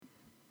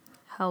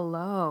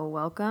Hello,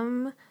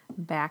 welcome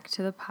back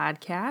to the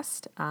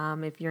podcast.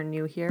 If you're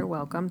new here,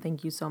 welcome.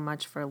 Thank you so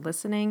much for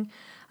listening.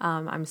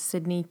 I'm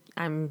Sydney.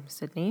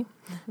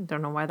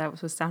 Don't know why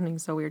that was sounding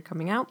so weird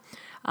coming out.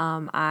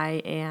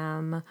 I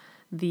am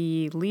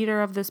the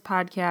leader of this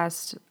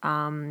podcast,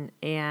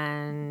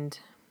 and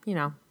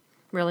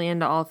really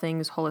into all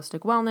things holistic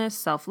wellness,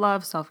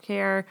 self-love,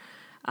 self-care,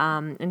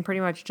 and pretty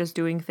much just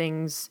doing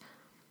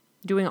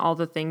all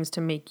the things to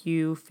make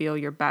you feel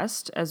your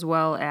best, as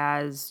well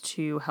as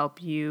to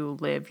help you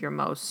live your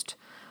most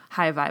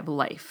high vibe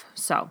life.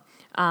 So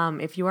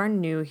if you are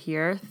new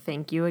here,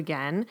 thank you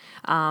again.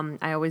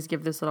 I always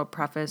give this little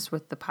preface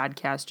with the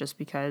podcast just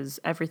because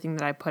everything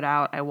that I put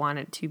out, I want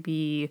it to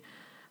be,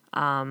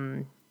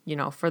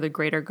 for the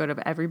greater good of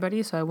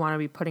everybody. So I want to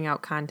be putting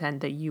out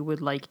content that you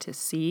would like to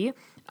see.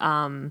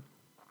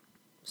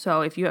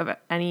 So if you have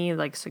any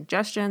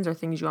suggestions or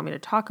things you want me to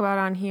talk about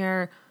on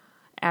here,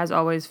 as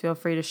always, feel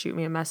free to shoot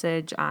me a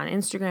message on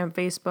Instagram,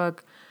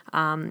 Facebook,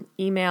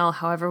 email,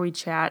 however we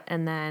chat,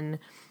 and then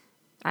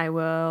I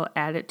will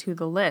add it to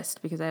the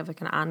list because I have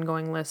an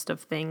ongoing list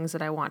of things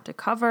that I want to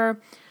cover.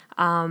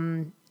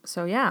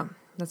 So yeah,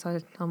 that's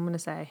what I'm going to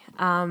say.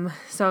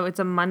 So it's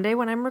a Monday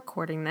when I'm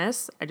recording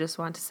this. I just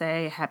want to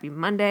say happy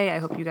Monday. I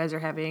hope you guys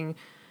are this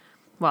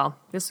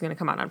is going to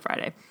come out on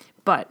Friday,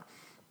 but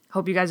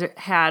hope you guys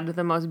had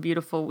the most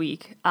beautiful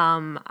week.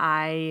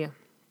 I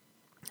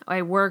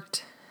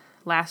worked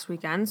last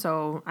weekend,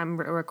 so I'm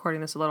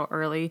recording this a little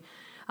early.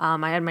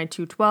 I had my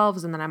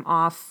 2/12s and then I'm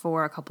off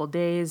for a couple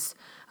days.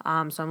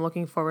 So I'm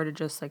looking forward to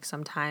just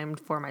some time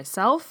for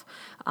myself.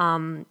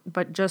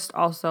 But just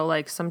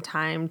also some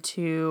time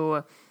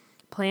to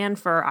plan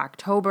for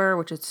October,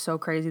 which is so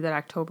crazy that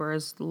October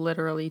is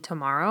literally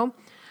tomorrow.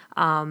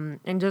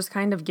 And just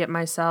kind of get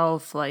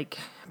myself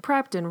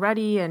prepped and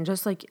ready and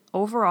just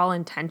overall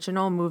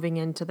intentional moving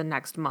into the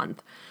next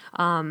month.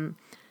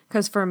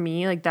 Because for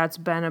me, that's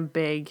been a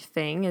big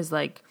thing is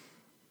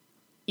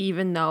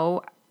even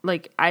though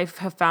I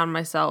have found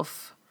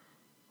myself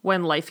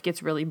when life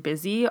gets really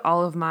busy,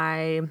 all of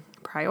my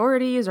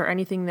priorities or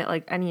anything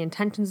that any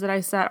intentions that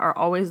I set are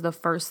always the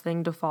first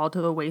thing to fall to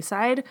the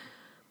wayside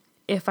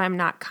if I'm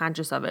not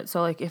conscious of it.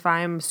 So if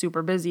I'm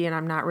super busy and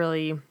I'm not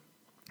really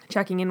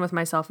checking in with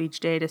myself each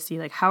day to see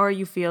how are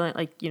you feeling,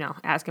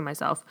 asking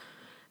myself,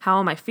 how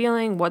am I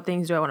feeling? What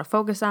things do I want to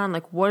focus on?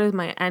 What is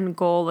my end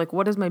goal?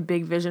 What is my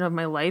big vision of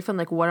my life?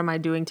 And what am I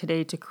doing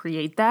today to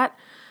create that?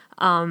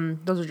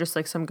 Those are just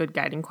some good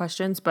guiding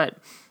questions, but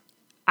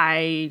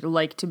I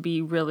like to be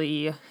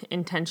really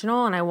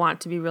intentional and I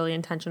want to be really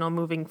intentional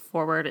moving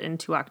forward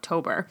into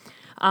October.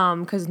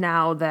 'Cause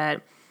now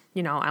that,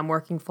 I'm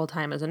working full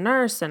time as a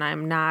nurse and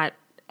I'm not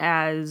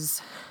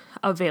as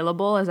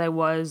available as I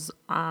was,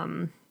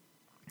 over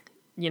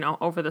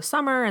the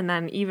summer and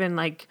then even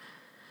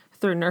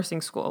through nursing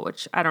school,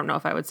 which I don't know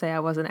if I would say I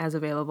wasn't as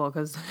available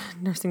because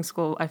nursing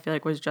school I feel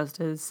was just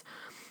as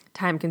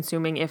time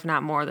consuming, if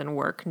not more than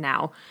work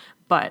now.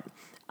 But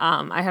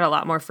I had a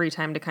lot more free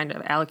time to kind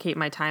of allocate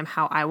my time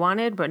how I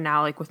wanted. But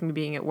now with me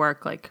being at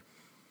work, I'm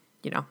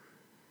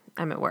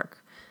at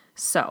work.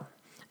 So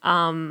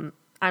I'm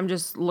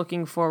just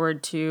looking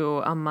forward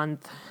to a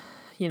month,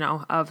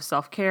 of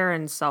self-care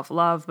and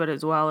self-love, but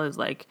as well as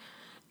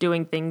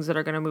doing things that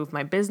are going to move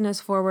my business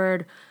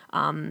forward.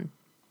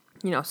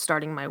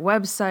 Starting my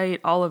website,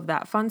 all of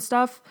that fun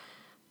stuff.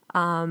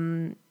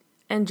 And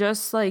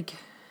just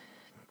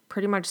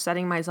pretty much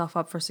setting myself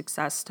up for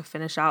success to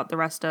finish out the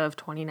rest of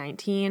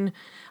 2019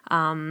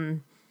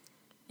 in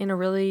a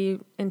really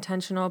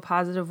intentional,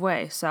 positive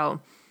way.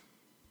 So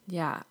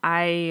yeah,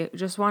 I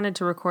just wanted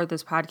to record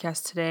this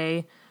podcast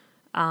today.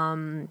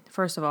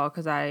 First of all,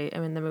 because I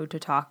am in the mood to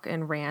talk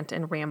and rant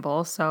and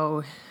ramble,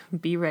 so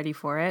be ready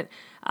for it.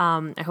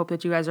 I hope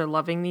that you guys are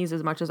loving these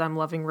as much as I'm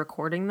loving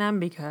recording them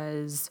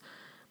because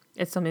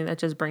it's something that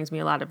just brings me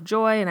a lot of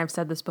joy. And I've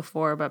said this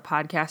before, but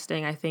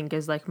podcasting I think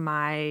is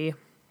my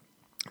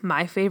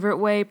favorite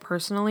way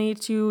personally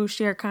to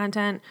share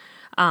content,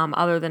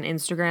 other than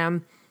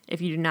Instagram.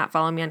 If you do not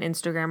follow me on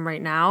Instagram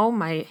right now,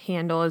 my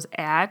handle is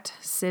at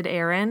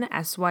SydErin,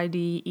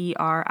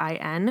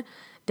 SYDERIN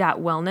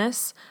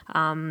 .wellness.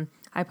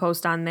 I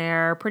post on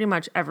there pretty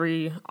much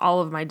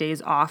all of my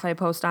days off I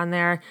post on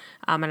there.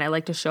 And I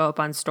like to show up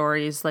on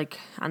stories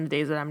on the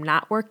days that I'm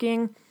not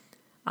working.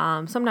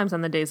 Sometimes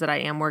on the days that I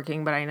am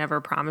working, but I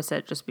never promise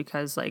it just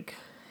because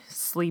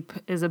sleep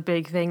is a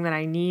big thing that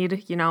I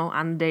need,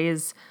 on the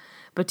days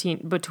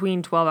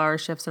between 12-hour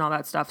shifts and all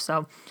that stuff.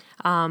 So,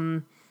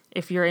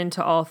 if you're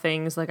into all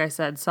things, like I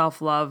said,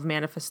 self-love,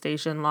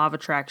 manifestation, law of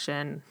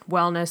attraction,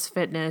 wellness,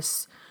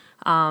 fitness,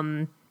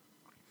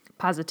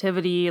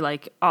 positivity,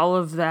 all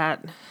of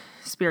that,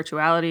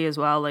 spirituality as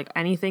well,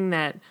 anything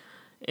that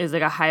is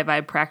a high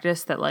vibe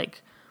practice that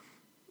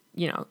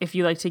if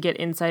you like to get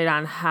insight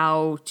on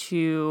how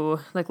to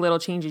little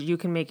changes you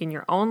can make in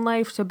your own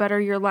life to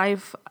better your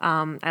life,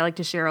 I like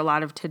to share a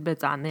lot of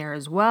tidbits on there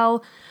as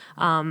well.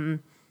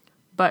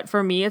 But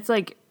for me, it's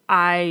and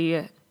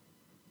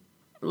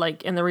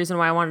the reason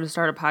why I wanted to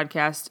start a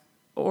podcast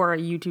or a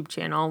YouTube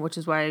channel, which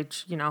is why,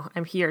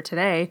 I'm here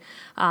today,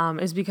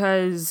 is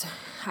because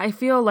I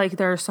feel like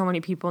there are so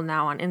many people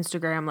now on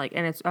Instagram,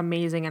 and it's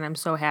amazing. And I'm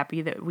so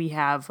happy that we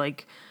have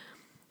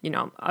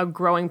a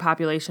growing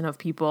population of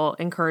people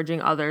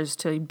encouraging others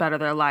to better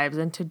their lives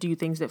and to do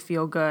things that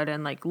feel good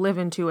and live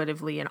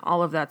intuitively and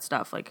all of that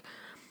stuff.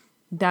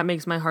 That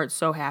makes my heart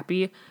so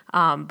happy.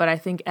 But I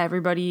think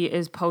everybody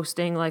is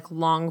posting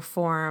long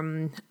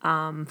form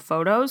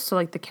photos.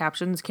 So the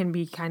captions can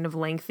be kind of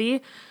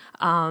lengthy.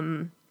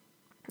 And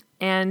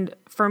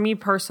for me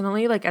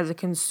personally, as a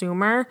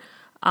consumer,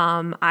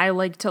 I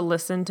like to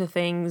listen to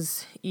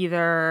things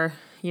either,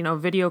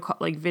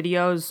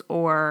 videos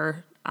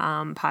or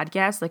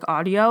podcasts,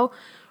 audio.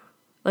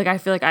 I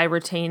feel I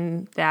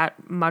retain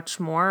that much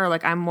more, or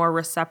I'm more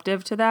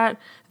receptive to that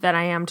than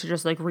I am to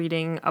just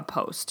reading a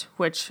post,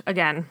 which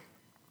again,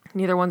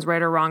 neither one's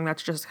right or wrong.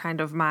 That's just kind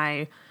of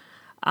my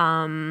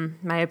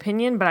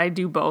opinion, but I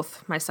do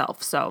both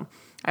myself. So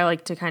I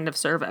like to kind of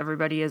serve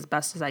everybody as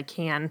best as I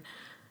can.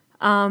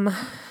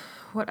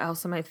 What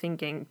else am I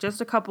thinking?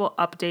 Just a couple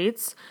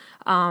updates.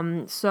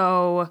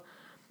 So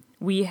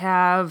we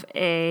have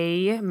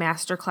a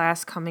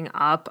masterclass coming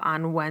up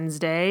on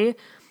Wednesday,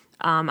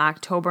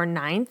 October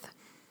 9th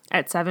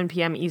at 7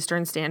 p.m.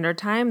 Eastern Standard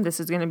Time. This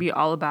is going to be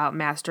all about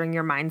mastering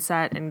your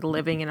mindset and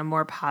living in a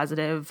more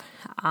positive,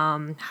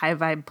 high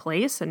vibe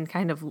place, and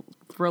kind of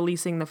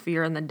releasing the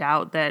fear and the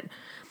doubt that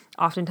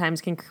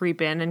oftentimes can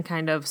creep in and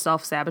kind of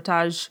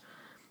self-sabotage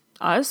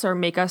us or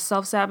make us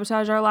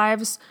self-sabotage our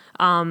lives,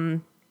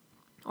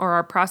 or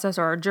our process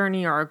or our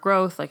journey or our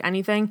growth,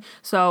 anything.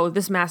 So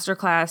this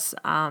masterclass,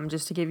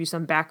 just to give you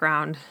some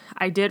background,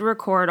 I did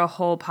record a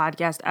whole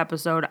podcast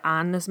episode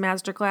on this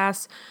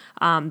masterclass.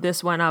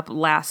 This went up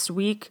last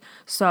week.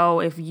 So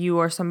if you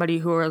are somebody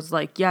who is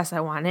yes, I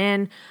want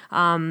in,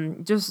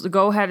 just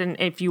go ahead and,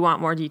 if you want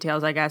more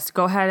details, I guess,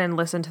 go ahead and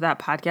listen to that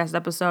podcast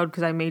episode,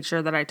 because I made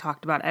sure that I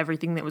talked about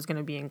everything that was going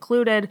to be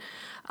included.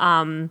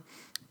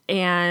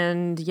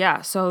 And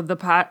yeah, so the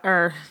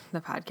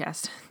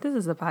podcast, this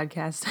is the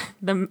podcast.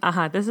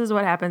 This is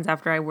what happens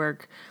after I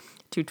work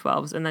 2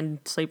 12s and then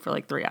sleep for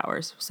 3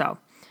 hours. So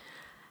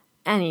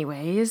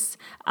anyways,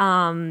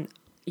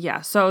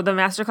 yeah, so the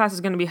masterclass is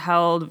going to be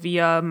held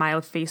via my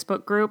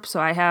Facebook group. So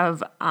I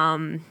have,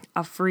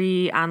 a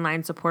free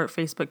online support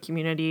Facebook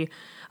community,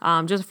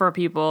 just for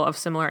people of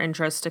similar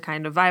interests to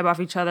kind of vibe off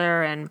each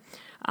other. And,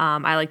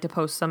 I like to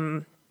post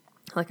some,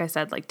 like I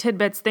said,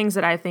 tidbits, things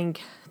that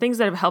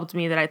have helped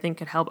me that I think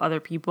could help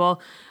other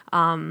people,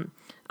 on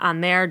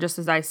there, just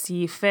as I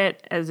see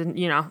fit, as in,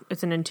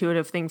 it's an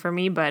intuitive thing for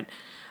me. But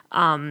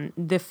the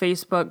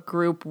Facebook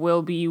group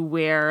will be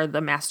where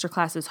the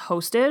masterclass is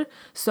hosted.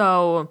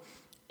 So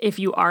if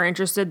you are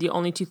interested, the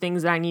only 2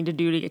 things that I need to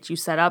do to get you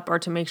set up are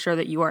to make sure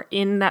that you are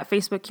in that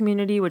Facebook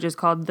community, which is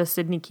called the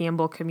Sydney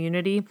Campbell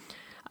Community.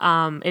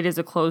 It is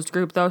a closed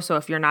group though, so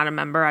if you're not a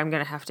member, I'm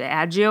going to have to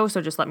add you, so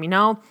just let me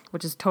know,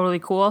 which is totally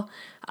cool.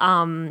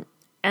 And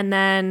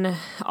then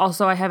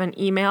also I have an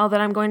email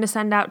that I'm going to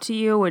send out to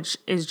you, which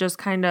is just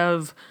kind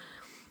of,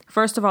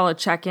 first of all, a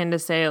check-in to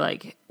say,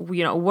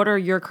 what are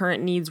your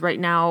current needs right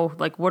now?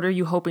 What are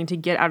you hoping to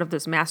get out of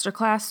this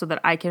masterclass, so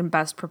that I can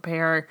best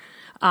prepare,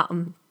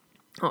 so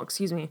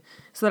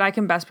that I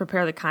can best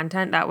prepare the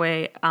content. That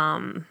way,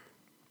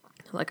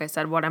 like I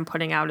said, what I'm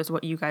putting out is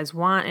what you guys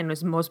want and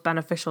is most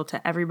beneficial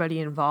to everybody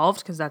involved,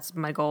 because that's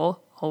my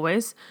goal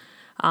always.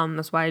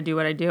 That's why I do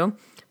what I do.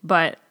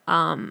 But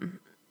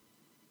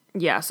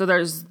yeah, so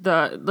there's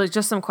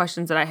just some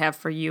questions that I have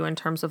for you in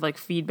terms of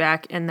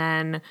feedback. And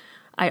then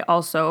I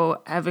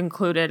also have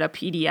included a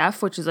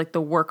PDF, which is the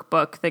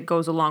workbook that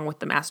goes along with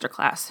the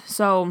masterclass.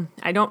 So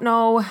I don't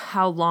know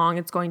how long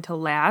it's going to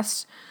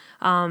last.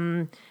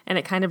 And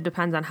it kind of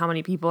depends on how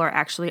many people are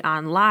actually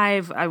on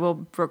live. I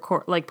will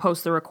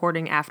post the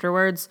recording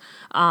afterwards.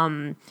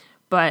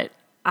 But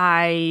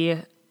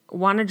I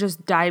want to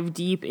just dive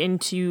deep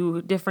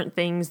into different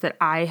things that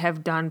I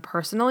have done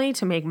personally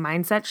to make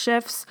mindset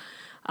shifts,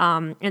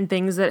 and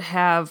things that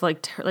have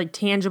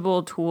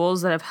tangible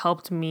tools that have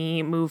helped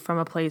me move from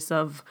a place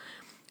of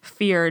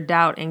fear,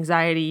 doubt,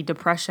 anxiety,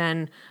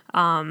 depression,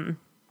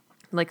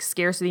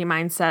 scarcity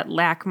mindset,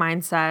 lack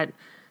mindset,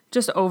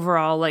 just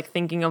overall,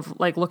 thinking of,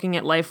 looking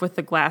at life with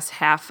the glass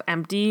half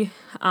empty,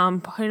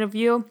 point of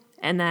view.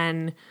 And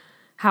then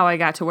how I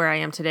got to where I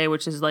am today,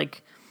 which is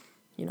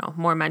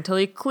more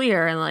mentally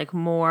clear and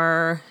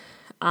more,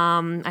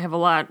 I have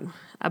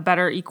a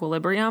better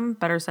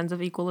sense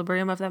of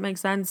equilibrium, if that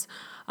makes sense.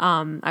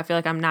 I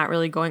feel I'm not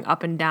really going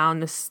up and down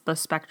the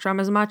spectrum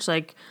as much.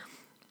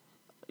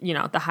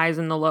 The highs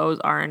and the lows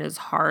aren't as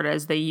hard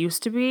as they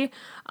used to be.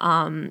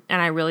 And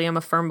I really am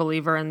a firm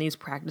believer in these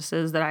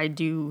practices that I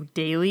do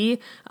daily.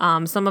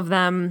 Some of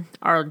them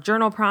are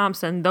journal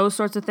prompts and those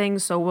sorts of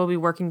things. So we'll be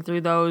working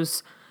through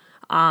those,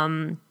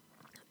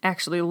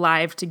 actually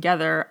live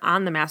together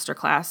on the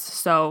masterclass.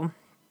 So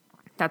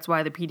that's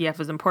why the PDF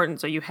is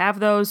important. So you have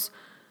those.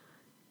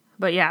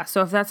 But yeah,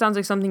 so if that sounds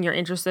like something you're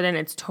interested in,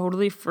 it's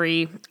totally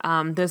free.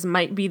 This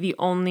might be the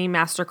only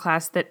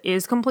masterclass that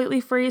is completely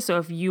free. So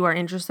if you are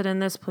interested in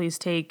this, please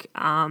take,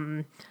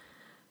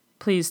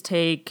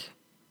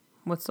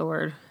 what's the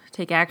word?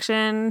 Take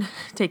action,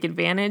 take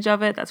advantage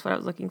of it. That's what I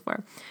was looking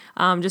for.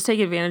 Just take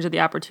advantage of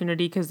the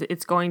opportunity, because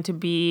it's going to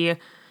be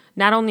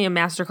not only a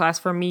masterclass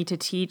for me to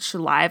teach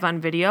live on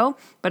video,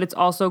 but it's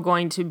also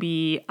going to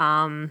be,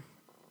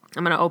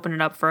 I'm going to open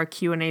it up for a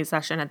Q&A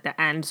session at the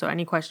end. So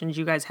any questions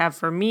you guys have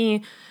for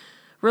me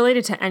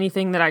related to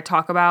anything that I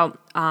talk about,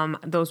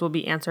 those will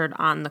be answered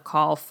on the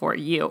call for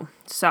you.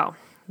 So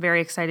very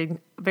excited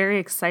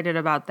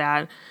about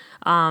that.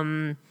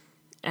 And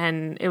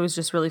it was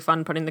just really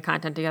fun putting the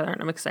content together,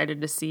 and I'm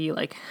excited to see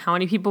like how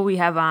many people we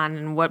have on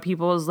and what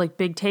people's like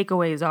big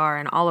takeaways are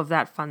and all of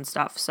that fun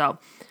stuff. So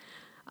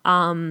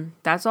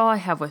that's all I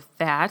have with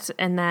that.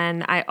 And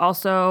then I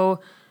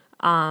also,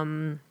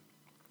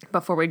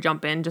 before we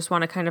jump in, just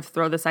want to kind of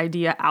throw this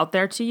idea out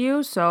there to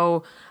you.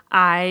 So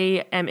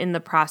I am in the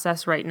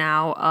process right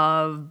now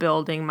of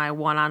building my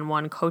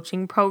one-on-one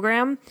coaching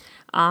program,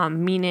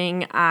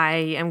 meaning I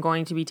am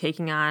going to be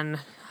taking on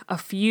a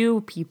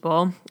few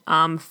people,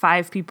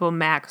 5 people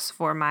max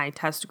for my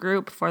test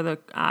group for the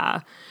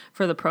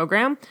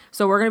program.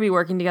 So we're going to be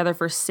working together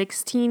for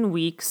 16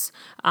 weeks.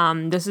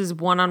 This is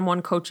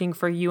one-on-one coaching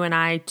for you and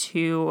I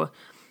to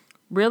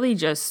really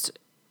just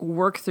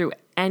work through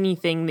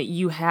anything that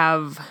you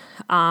have,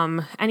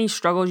 any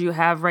struggles you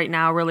have right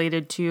now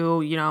related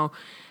to,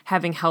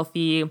 having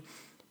healthy,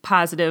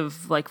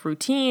 positive like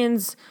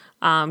routines,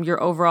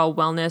 your overall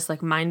wellness,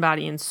 like mind,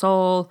 body, and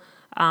soul.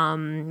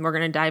 We're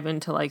going to dive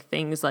into like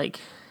things like,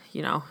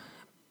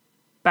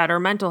 better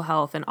mental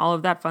health and all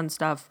of that fun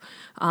stuff.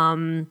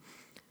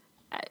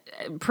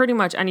 Pretty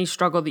much any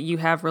struggle that you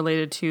have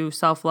related to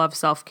self-love,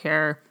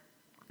 self-care,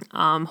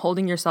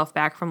 holding yourself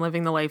back from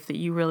living the life that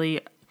you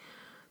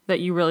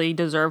really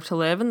deserve to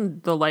live,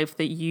 and the life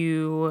that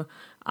you,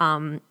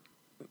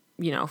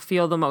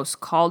 feel the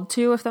most called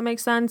to, if that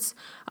makes sense.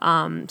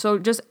 So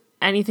just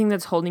anything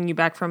that's holding you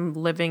back from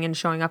living and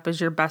showing up as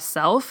your best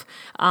self.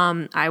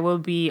 I will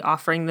be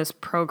offering this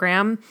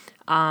program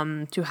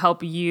to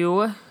help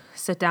you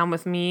sit down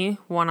with me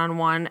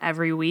one-on-one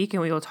every week,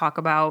 and we will talk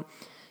about,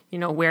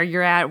 where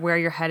you're at, where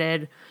you're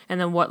headed, and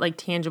then what like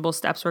tangible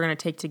steps we're going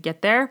to take to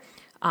get there.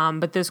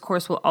 But this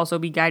course will also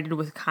be guided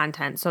with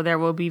content. So there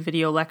will be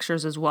video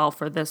lectures as well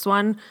for this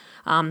one.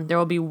 There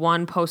will be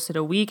one posted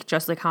a week,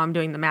 just like how I'm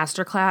doing the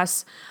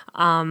masterclass.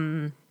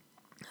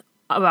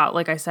 About,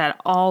 like I said,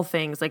 all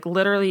things, like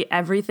literally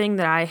everything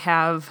that I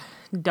have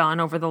done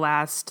over the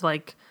last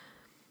like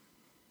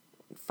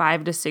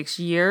 5 to 6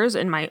 years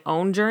in my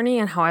own journey,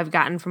 and how I've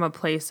gotten from a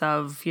place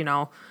of,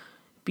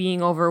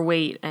 being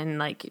overweight and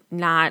like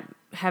not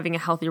having a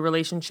healthy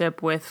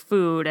relationship with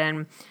food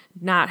and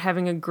not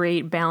having a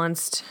great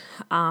balanced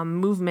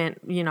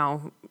movement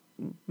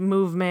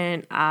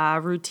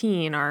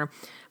routine, or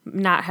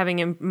not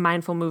having a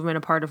mindful movement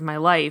a part of my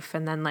life.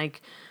 And then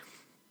like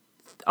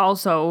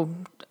also,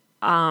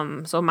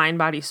 so mind,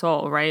 body,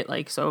 soul, right?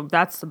 Like, so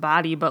that's the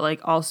body, but like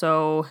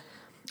also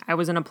I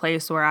was in a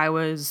place where I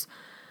was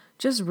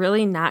just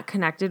really not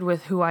connected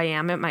with who I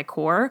am at my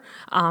core.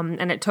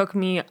 And it took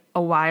me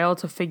a while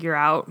to figure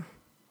out,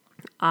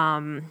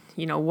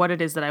 what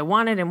it is that I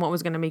wanted and what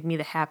was going to make me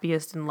the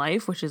happiest in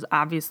life, which is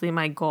obviously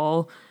my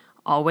goal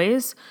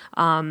always.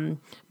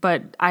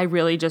 But I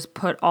really just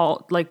put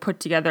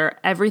together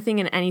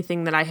everything and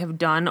anything that I have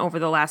done over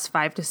the last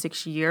 5 to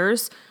 6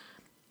 years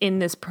in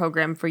this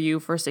program for you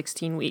for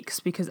 16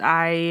 weeks, because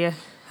I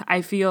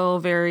feel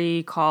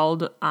very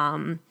called,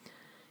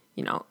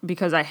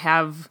 because I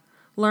have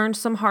learned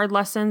some hard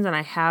lessons, and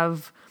I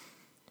have,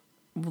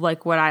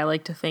 like, what I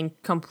like to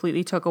think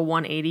completely took a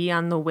 180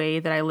 on the way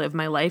that I live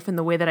my life and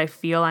the way that I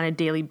feel on a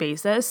daily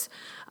basis,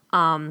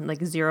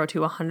 like 0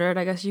 to 100,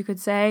 I guess you could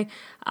say.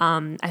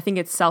 I think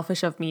it's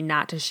selfish of me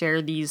not to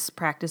share these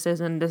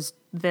practices and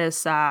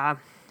this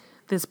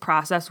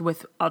process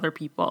with other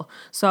people.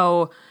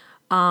 So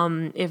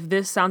if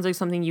this sounds like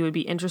something you would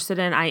be interested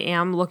in, I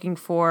am looking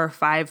for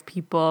 5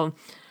 people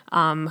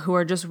who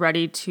are just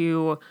ready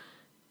to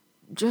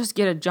just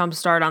get a jump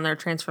start on their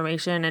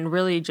transformation and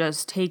really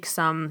just take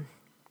some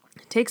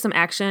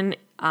action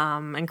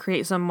and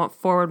create some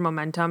forward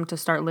momentum to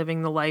start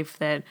living the life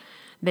that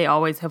they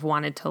always have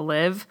wanted to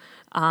live.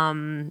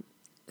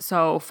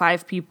 So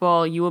 5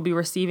 people, you will be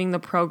receiving the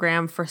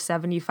program for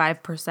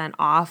 75%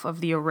 off of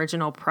the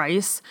original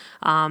price.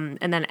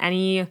 And then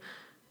any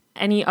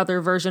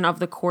other version of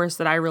the course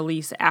that I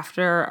release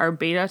after our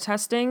beta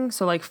testing,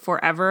 so like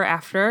forever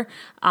after,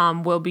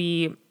 will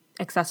be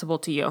accessible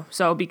to you.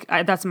 So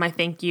that's my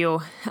thank you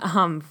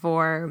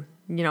for,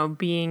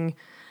 being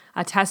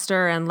a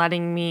tester and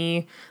letting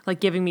me,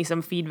 giving me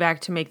some feedback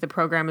to make the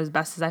program as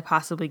best as I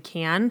possibly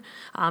can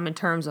in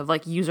terms of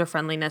user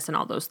friendliness and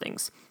all those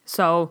things.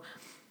 So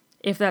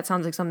if that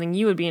sounds like something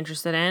you would be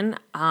interested in,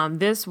 I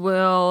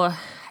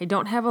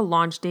don't have a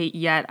launch date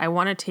yet. I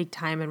want to take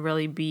time and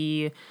really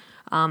be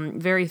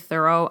very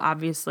thorough,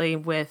 obviously,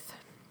 with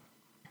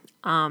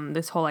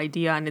this whole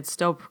idea, and it's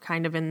still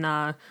kind of in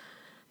the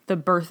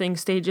birthing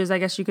stages, I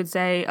guess you could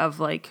say, of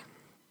like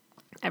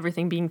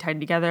everything being tied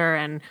together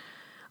and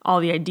all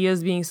the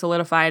ideas being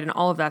solidified and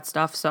all of that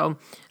stuff. So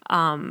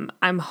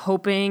I'm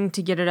hoping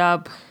to get it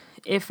up,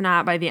 if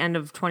not by the end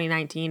of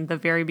 2019, the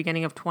very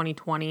beginning of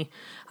 2020.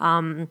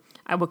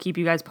 I will keep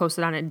you guys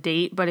posted on a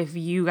date, but if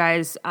you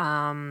guys,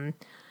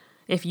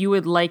 if you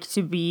would like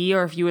to be,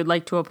 or if you would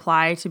like to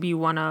apply to be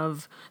one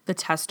of the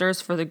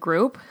testers for the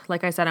group,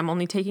 like I said, I'm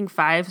only taking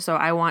 5, so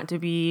I want to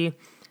be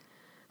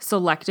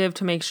selective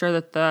to make sure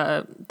that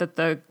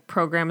the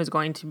program is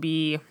going to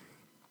be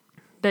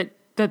that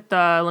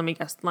let me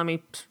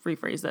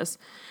rephrase this,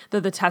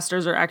 that the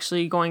testers are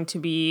actually going to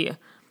be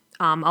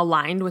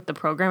aligned with the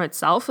program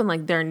itself, and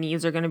like their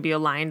needs are going to be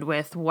aligned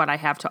with what I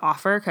have to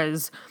offer,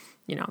 because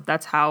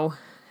that's how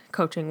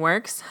coaching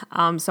works.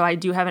 So I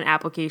do have an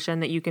application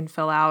that you can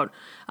fill out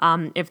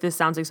if this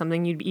sounds like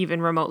something you'd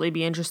even remotely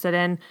be interested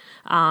in.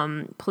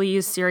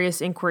 Please,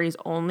 serious inquiries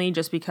only,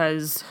 just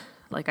because,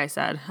 like I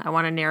said, I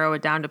want to narrow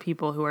it down to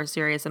people who are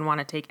serious and want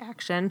to take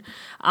action.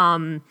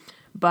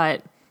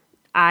 But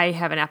I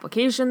have an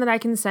application that I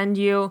can send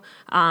you,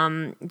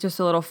 just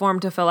a little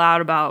form to fill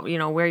out about,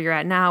 where you're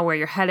at now, where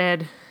you're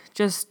headed,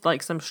 just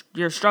like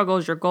your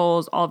struggles, your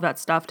goals, all of that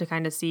stuff, to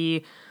kind of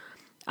see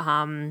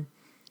the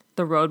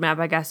roadmap,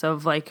 I guess,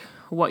 of like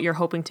what you're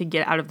hoping to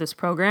get out of this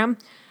program.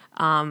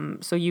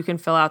 So you can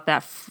fill out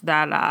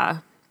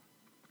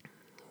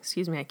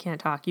excuse me, I can't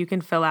talk. You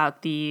can fill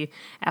out the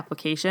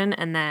application,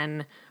 and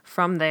then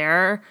from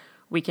there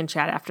we can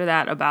chat after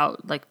that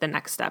about like the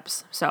next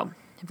steps. So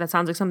if that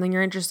sounds like something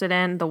you're interested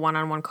in, the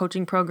one-on-one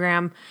coaching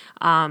program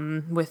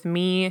with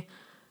me,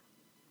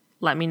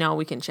 let me know.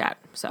 We can chat.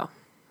 So,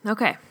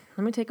 okay,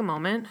 let me take a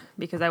moment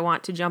because I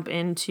want to jump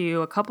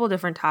into a couple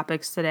different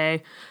topics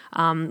today.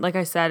 Like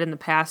I said in the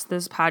past,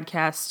 this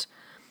podcast,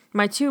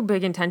 my 2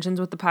 big intentions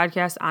with the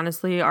podcast,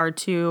 honestly, are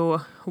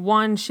to,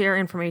 1, share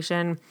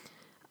information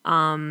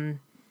with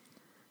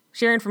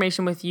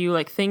you,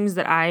 like things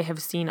that I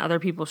have seen other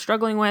people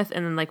struggling with,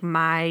 and then like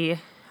my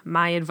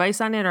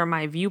advice on it, or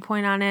my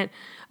viewpoint on it,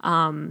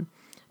 and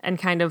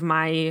kind of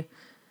my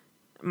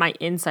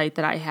insight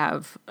that I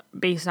have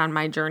based on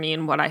my journey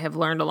and what I have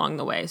learned along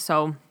the way.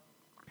 So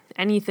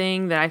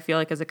anything that I feel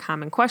like is a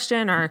common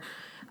question, or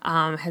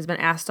has been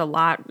asked a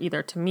lot,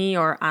 either to me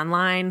or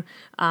online,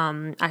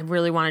 I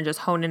really want to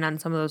just hone in on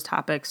some of those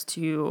topics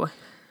to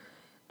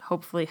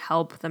hopefully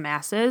help the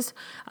masses,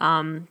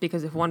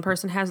 because if one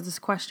person has this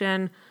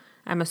question,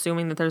 I'm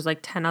assuming that there's like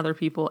 10 other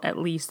people at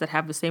least that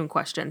have the same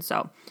question.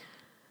 So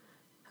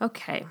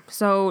okay,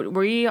 so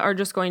we are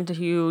just going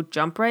to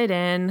jump right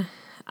in.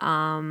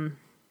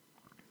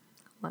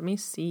 Let me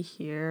see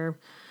here.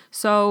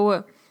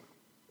 So,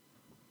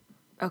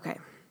 okay,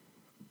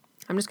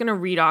 I'm just going to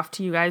read off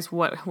to you guys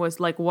what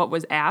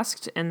was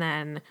asked, and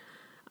then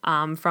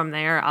from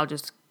there I'll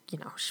just,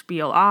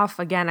 spiel off.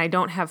 Again, I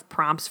don't have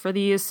prompts for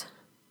these.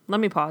 Let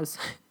me pause.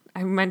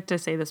 I meant to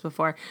say this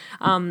before.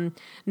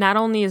 Not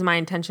only is my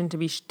intention to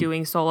be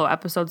doing solo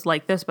episodes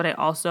like this, but I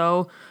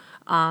also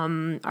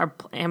am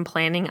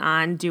planning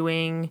on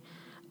doing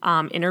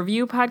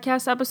interview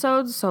podcast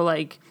episodes. So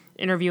like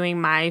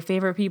interviewing my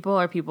favorite people,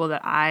 or people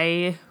that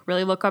I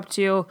really look up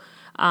to,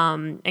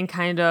 and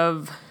kind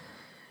of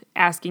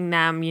asking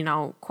them,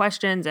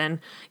 questions and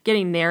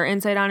getting their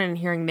insight on it and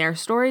hearing their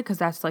story, because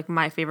that's like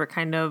my favorite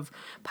kind of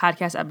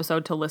podcast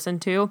episode to listen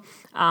to.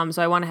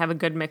 So I want to have a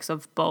good mix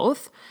of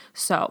both.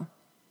 So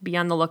be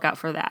on the lookout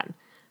for that.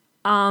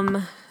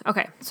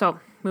 Okay, so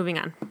moving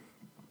on.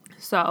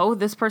 So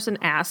this person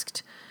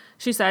asked,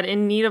 she said,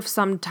 in need of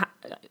some time.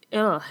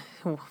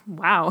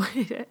 Wow.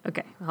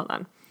 Okay, hold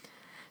on.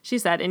 She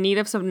said, in need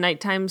of some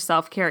nighttime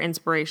self-care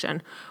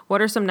inspiration.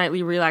 What are some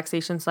nightly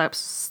relaxation /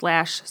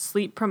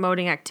 sleep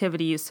promoting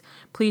activities?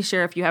 Please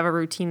share if you have a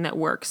routine that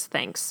works.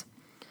 Thanks.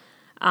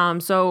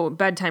 So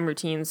bedtime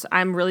routines.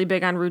 I'm really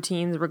big on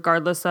routines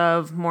regardless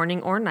of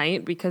morning or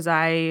night, because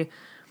I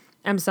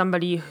am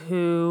somebody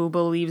who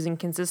believes in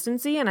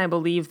consistency, and I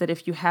believe that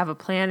if you have a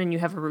plan and you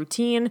have a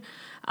routine,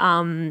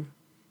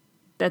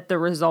 that the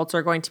results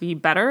are going to be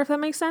better, if that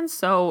makes sense.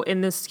 So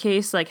in this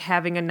case, like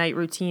having a night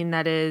routine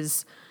that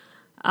is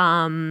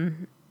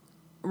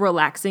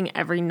relaxing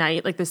every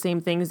night, like the same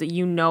things that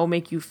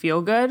make you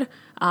feel good,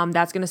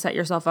 that's going to set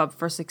yourself up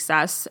for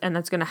success, and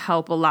that's going to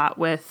help a lot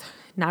with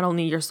not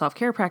only your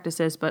self-care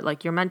practices, but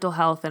like your mental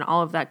health and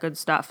all of that good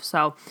stuff.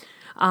 So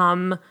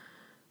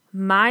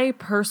my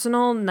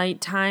personal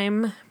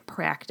nighttime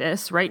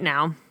practice right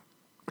now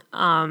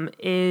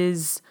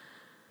is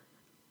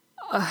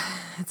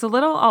it's a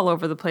little all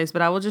over the place,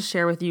 but I will just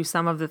share with you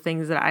some of the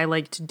things that I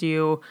like to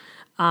do.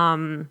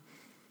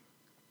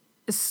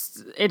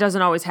 It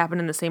doesn't always happen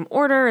in the same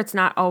order. It's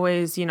not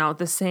always,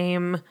 the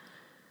same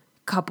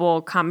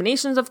couple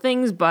combinations of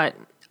things, but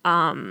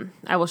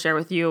I will share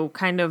with you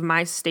kind of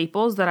my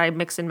staples that I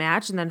mix and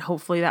match, and then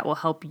hopefully that will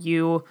help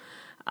you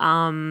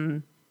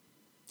moving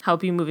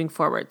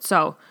forward.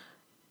 So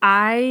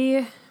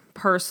I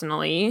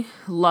personally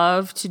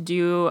love to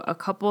do a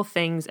couple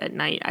things at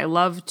night. I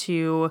love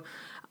to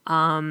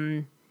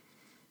So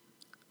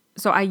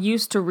I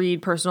used to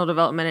read personal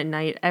development at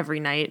night every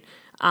night,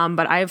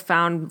 but I've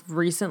found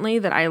recently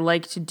that I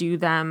like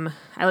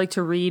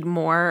to read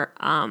more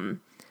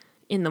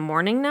in the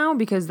morning now,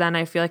 because then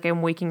I feel like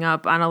I'm waking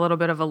up on a little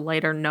bit of a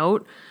lighter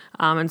note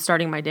and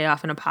starting my day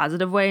off in a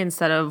positive way,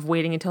 instead of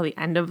waiting until the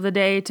end of the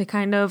day to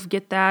kind of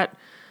get that,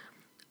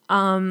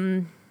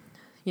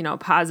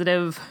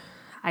 positive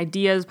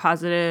ideas,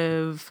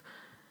 positive,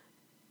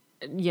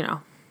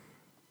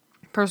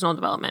 personal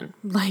development,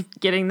 like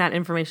getting that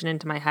information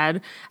into my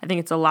head. I think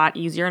it's a lot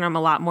easier, and I'm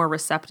a lot more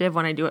receptive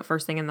when I do it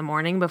first thing in the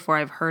morning before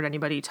I've heard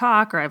anybody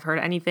talk or I've heard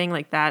anything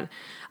like that.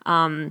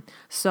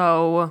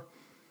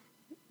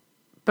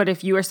 But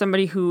if you are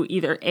somebody who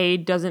either A,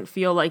 doesn't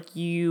feel like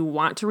you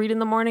want to read in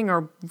the morning,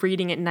 or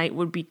reading at night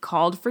would be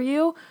called for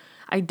you,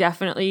 I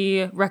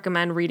definitely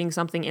recommend reading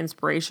something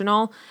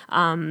inspirational,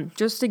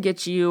 just to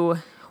get you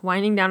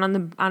winding down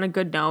on a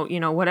good note.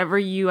 Whatever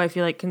I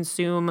feel like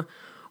consume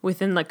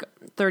within like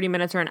 30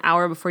 minutes or an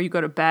hour before you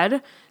go to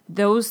bed,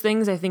 those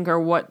things I think are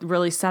what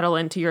really settle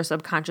into your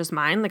subconscious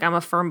mind. Like, I'm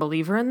a firm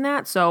believer in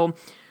that. So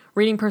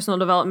reading personal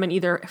development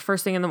either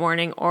first thing in the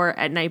morning or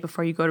at night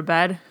before you go to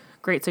bed,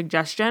 great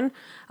suggestion.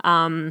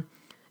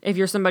 If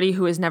you're somebody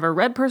who has never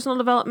read personal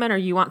development, or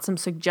you want some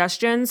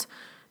suggestions,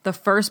 the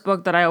first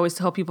book that I always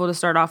tell people to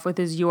start off with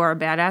is You Are a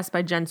Badass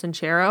by Jen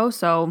Sincero.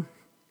 So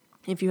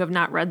if you have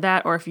not read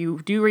that, or if you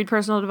do read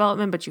personal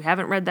development but you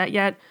haven't read that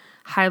yet,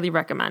 highly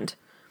recommend.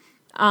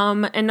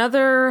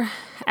 Another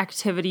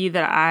activity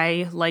that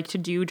I like to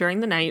do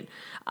during the night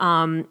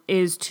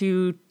is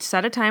to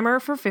set a timer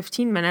for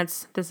 15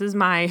 minutes. This is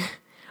my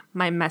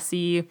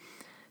messy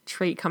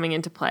trait coming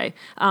into play.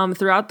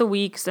 Throughout the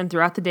weeks and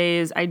throughout the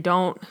days,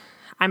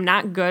 I'm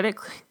not good at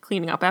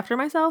cleaning up after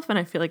myself, and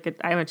I feel like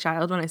I'm a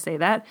child when I say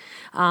that.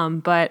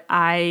 But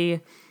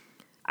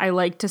I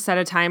like to set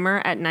a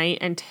timer at night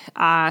and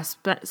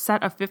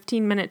set a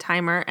 15-minute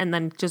timer, and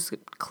then just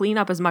clean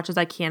up as much as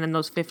I can in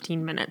those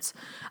 15 minutes.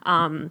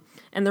 And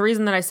the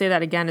reason that I say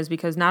that again is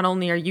because not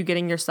only are you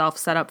getting yourself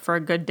set up for a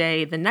good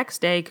day the next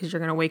day, because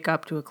you're going to wake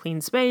up to a clean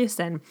space,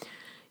 and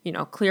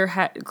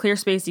clear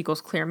space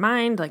equals clear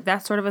mind, like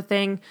that sort of a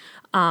thing.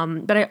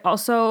 But I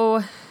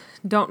also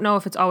don't know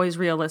if it's always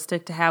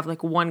realistic to have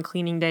like one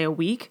cleaning day a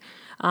week.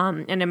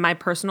 And in my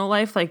personal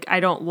life, like, I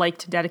don't like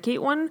to dedicate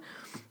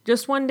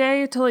just one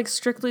day to like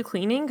strictly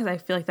cleaning, because I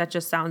feel like that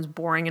just sounds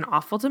boring and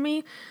awful to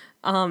me.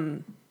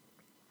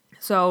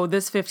 So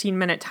this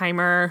 15-minute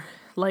timer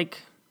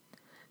like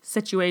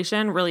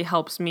situation really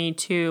helps me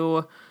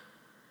to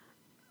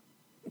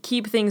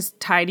keep things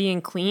tidy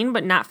and clean,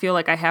 but not feel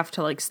like I have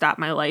to like stop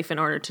my life in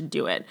order to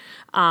do it.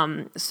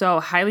 So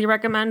highly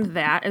recommend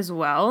that as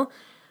well.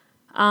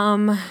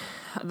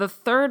 The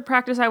third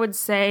practice I would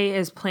say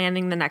is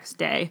planning the next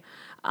day.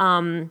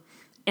 And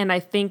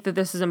I think that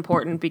this is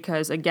important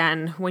because,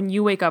 again, when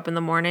you wake up in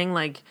the morning,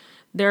 like,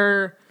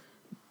 the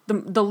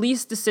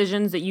least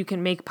decisions that you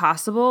can make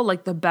possible,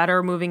 like, the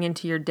better moving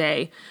into your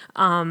day.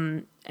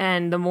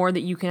 And the more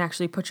that you can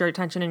actually put your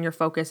attention and your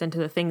focus into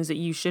the things that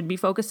you should be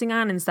focusing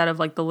on, instead of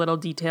like the little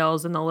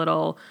details and the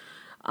little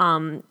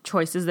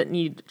choices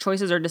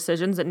or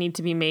decisions that need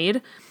to be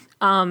made.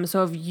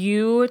 So if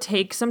you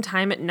take some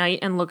time at night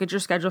and look at your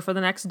schedule for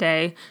the next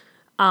day,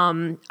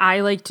 I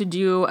like to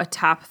do a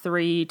top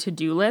 3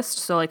 to-do list.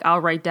 So like, I'll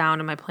write down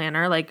in my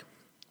planner, like,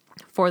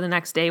 for the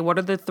next day, what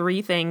are the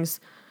 3 things,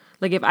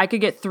 like, if I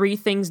could get 3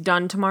 things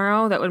done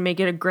tomorrow that would make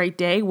it a great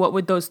day, what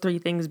would those 3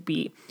 things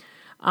be?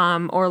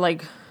 Or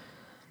like,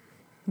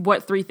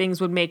 what 3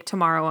 things would make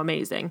tomorrow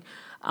amazing?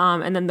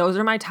 And then those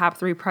are my top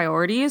 3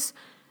 priorities,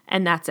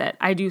 and that's it.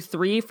 I do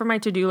 3 for my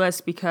to-do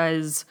list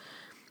because,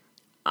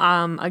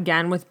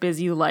 again, with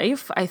busy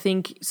life, I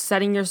think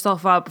setting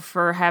yourself up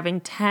for having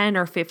 10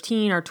 or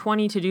 15 or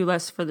 20 to-do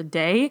lists for the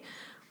day,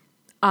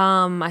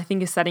 I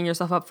think is setting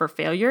yourself up for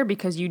failure,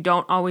 because you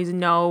don't always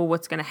know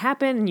what's going to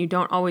happen, and you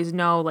don't always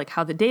know like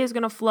how the day is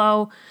going to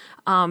flow.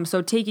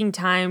 So taking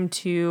time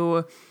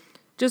to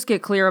just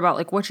get clear about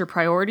like what your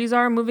priorities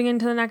are moving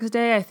into the next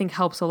day, I think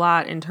helps a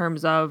lot in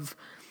terms of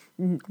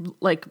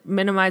like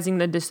minimizing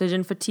the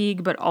decision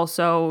fatigue, but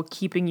also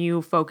keeping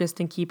you focused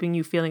and keeping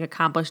you feeling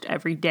accomplished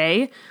every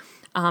day.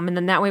 And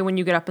then that way, when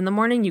you get up in the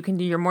morning, you can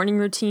do your morning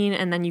routine,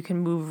 and then you can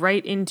move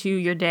right into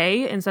your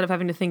day instead of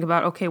having to think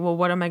about, okay, well,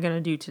 what am I going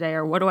to do today?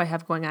 Or what do I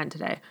have going on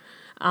today?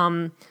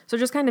 So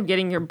just kind of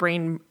getting your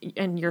brain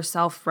and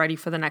yourself ready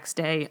for the next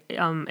day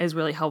is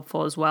really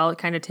helpful as well. It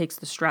kind of takes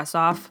the stress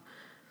off.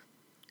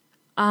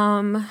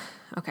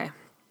 Okay.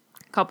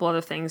 A couple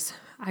other things.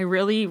 I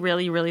really,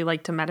 really, really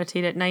like to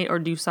meditate at night or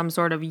do some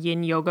sort of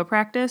yin yoga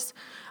practice.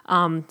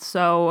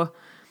 So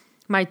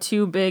my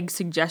 2 big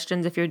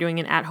suggestions, if you're doing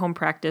an at-home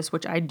practice,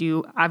 which I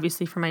do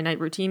obviously for my night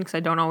routine, because I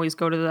don't always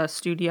go to the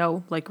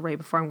studio like right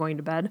before I'm going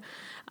to bed.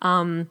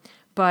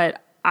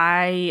 But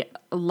I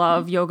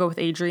love Yoga with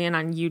Adriene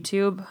on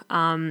YouTube.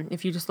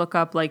 If you just look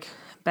up like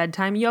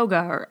bedtime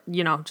yoga, or,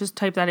 just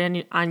type that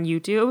in on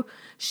YouTube,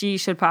 she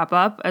should pop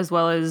up, as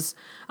well as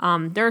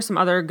there are some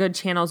other good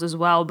channels as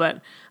well,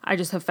 but I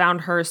just have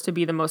found hers to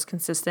be the most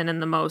consistent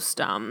and the most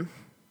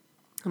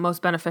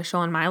most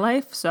beneficial in my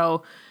life.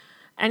 So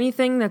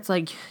anything that's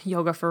like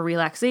yoga for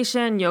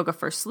relaxation, yoga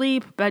for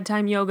sleep,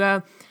 bedtime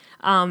yoga,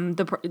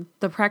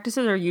 the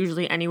practices are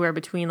usually anywhere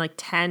between like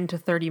 10 to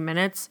 30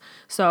 minutes.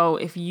 So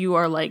if you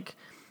are like,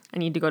 I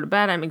need to go to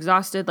bed, I'm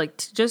exhausted, like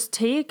just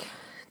take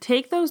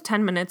those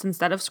 10 minutes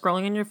instead of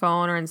scrolling on your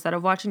phone or instead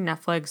of watching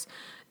Netflix,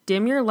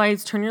 dim your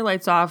lights, turn your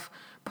lights off,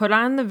 put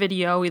on the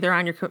video either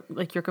on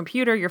your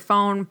computer, your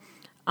phone,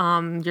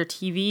 your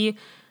TV,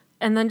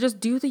 and then just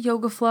do the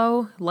yoga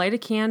flow, light a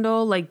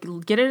candle, like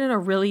get it in a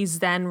really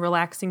zen,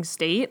 relaxing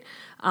state.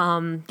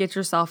 Get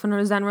yourself in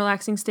a zen,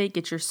 relaxing state,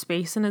 get your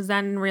space in a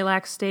zen,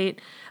 relaxed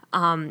state.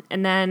 And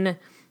then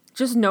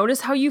just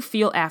notice how you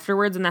feel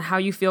afterwards and then how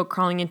you feel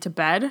crawling into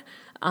bed.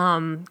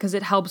 Because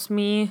it helps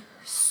me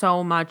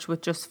so much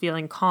with just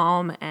feeling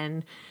calm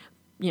and,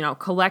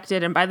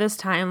 collected. And by this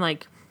time,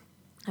 like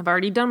I've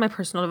already done my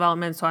personal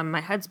development, so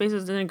my headspace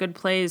is in a good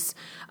place.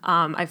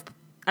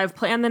 I've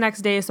planned the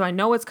next day, so I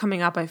know what's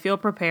coming up. I feel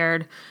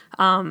prepared.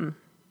 And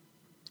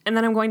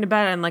then I'm going to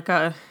bed and like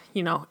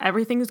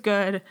everything's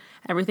good.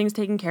 Everything's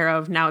taken care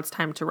of. Now it's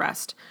time to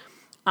rest.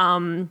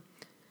 And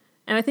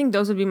I think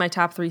those would be my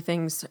top three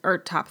things, or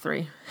top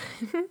three.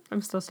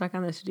 I'm still stuck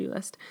on the to-do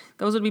list.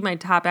 Those would be my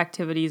top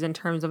activities in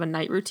terms of a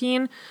night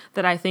routine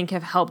that I think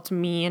have helped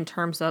me in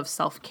terms of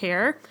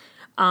self-care.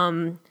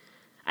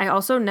 I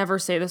also never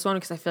say this one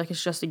because I feel like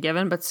it's just a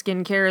given, but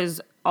skincare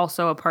is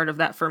also a part of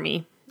that for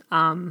me.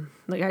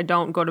 I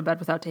don't go to bed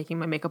without taking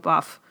my makeup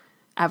off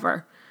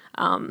ever.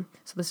 So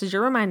this is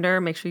your reminder.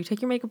 Make sure you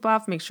take your makeup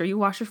off. Make sure you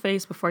wash your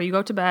face before you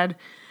go to bed.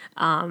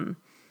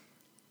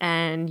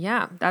 And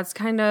yeah, that's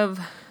kind of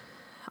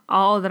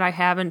all that I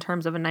have in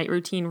terms of a night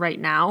routine right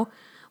now.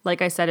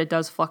 Like I said, it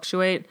does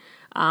fluctuate.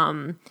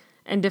 And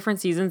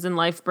different seasons in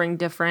life bring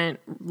different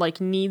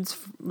needs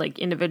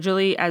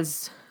individually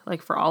as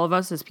for all of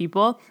us as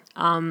people.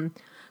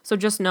 So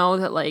just know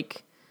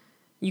that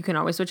you can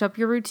always switch up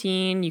your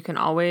routine. You can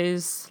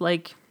always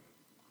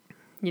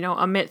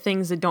omit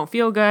things that don't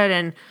feel good.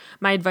 And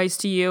my advice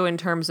to you in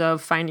terms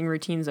of finding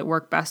routines that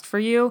work best for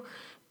you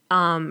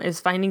is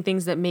finding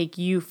things that make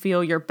you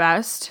feel your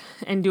best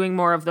and doing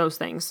more of those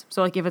things.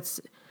 So if it's,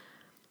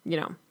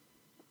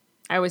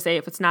 I always say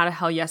if it's not a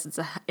hell yes,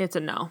 it's a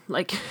no.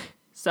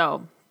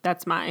 So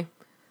that's my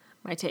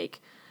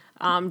take.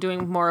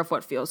 Doing more of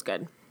what feels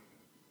good.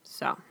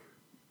 So.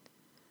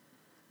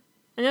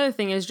 And the other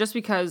thing is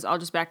I'll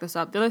just back this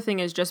up. The other thing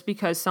is just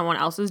because someone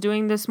else is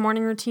doing this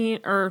morning routine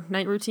or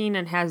night routine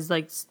and has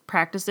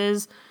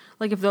practices,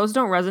 if those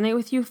don't resonate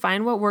with you,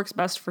 find what works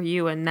best for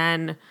you and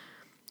then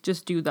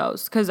just do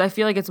those. Because I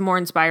feel like it's more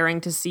inspiring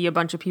to see a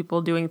bunch of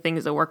people doing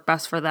things that work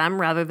best for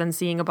them rather than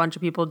seeing a bunch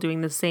of people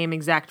doing the same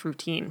exact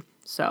routine.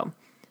 So,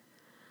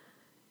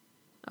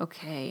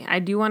 okay. I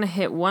do want to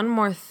hit one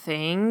more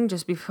thing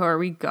just before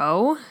we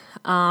go.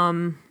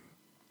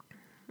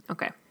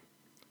 Okay.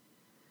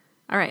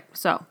 All right,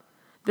 so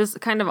this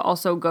kind of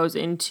also goes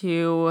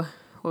into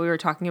what we were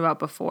talking about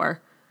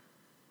before,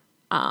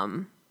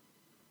 kind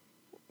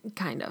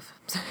of.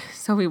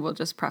 So we will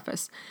just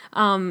preface.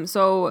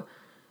 So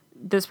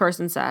this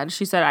person said,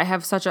 she said, I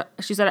have such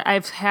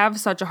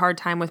a hard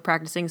time with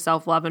practicing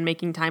self-love and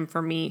making time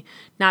for me.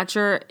 Not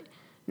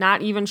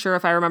even sure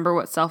if I remember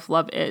what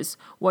self-love is.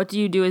 What do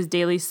you do as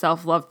daily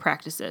self-love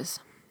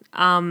practices?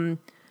 And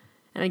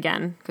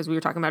again, because we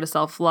were talking about a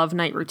self-love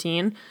night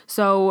routine,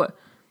 so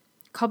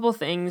couple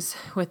things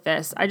with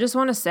this. I just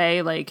want to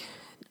say,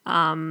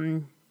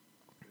 not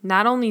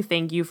only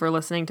thank you for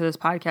listening to this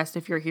podcast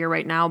if you're here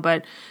right now,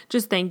 but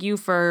just thank you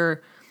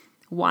for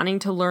wanting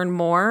to learn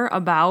more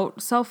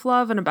about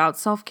self-love and about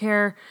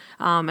self-care,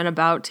 and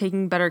about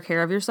taking better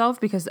care of yourself,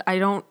 because I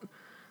don't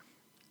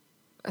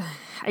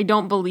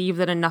believe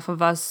that enough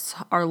of us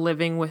are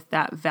living with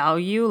that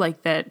value,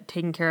 that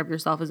taking care of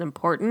yourself is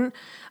important.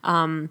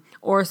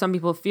 Or some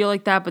people feel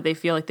like that, but they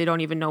feel like they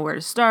don't even know where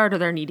to start or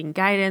they're needing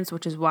guidance,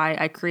 which is why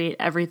I create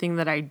everything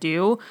that I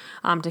do,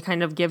 to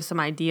kind of give some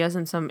ideas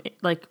and some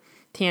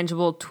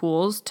tangible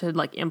tools to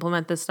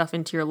implement this stuff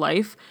into your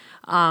life.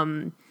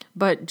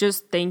 But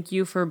just thank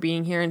you for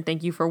being here and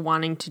thank you for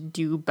wanting to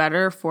do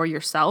better for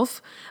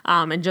yourself.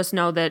 And just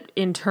know that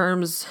in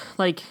turn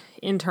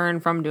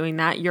from doing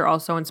that, you're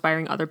also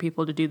inspiring other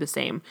people to do the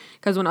same.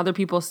 Because when other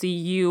people see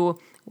you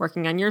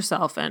working on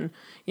yourself and,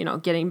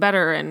 getting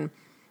better and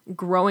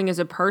growing as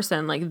a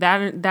person,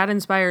 that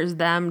inspires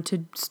them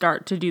to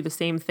start to do the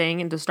same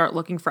thing and to start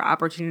looking for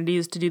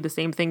opportunities to do the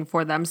same thing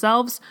for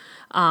themselves.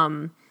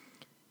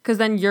 Because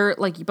then you're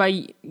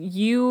by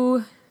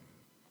you.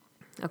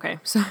 Okay.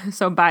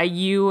 So by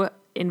you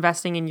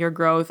investing in your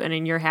growth and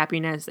in your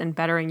happiness and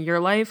bettering your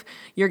life,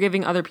 you're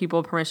giving other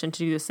people permission to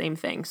do the same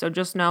thing. So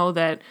just know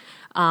that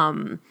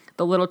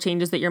the little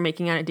changes that you're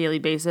making on a daily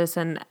basis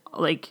and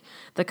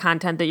the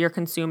content that you're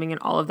consuming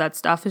and all of that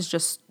stuff is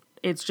just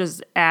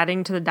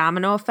adding to the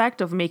domino effect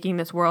of making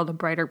this world a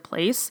brighter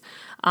place.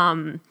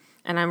 And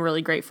I'm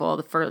really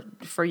grateful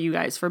for you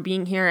guys for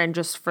being here and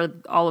just for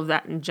all of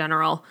that in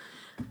general.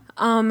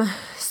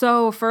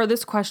 So for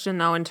this question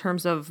though, in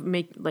terms of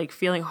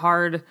feeling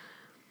hard,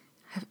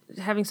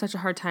 having such a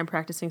hard time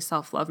practicing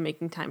self-love,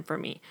 making time for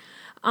me.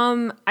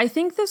 I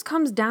think this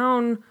comes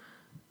down,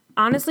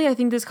 honestly, I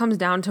think this comes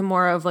down to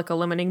more of like a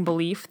limiting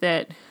belief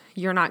that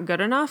you're not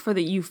good enough, or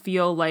that you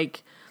feel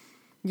like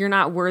you're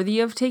not worthy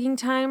of taking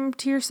time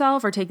to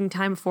yourself or taking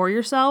time for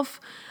yourself.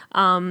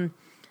 And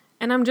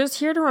I'm just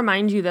here to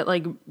remind you that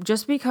like,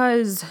 just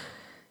because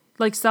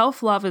like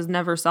self-love is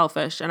never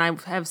selfish. And I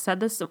have said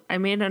this, I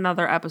made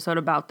another episode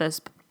about this.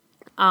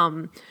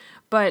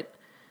 But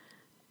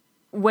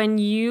when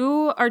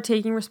you are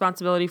taking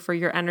responsibility for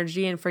your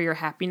energy and for your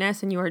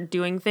happiness, and you are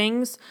doing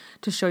things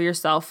to show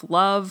yourself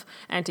love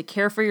and to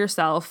care for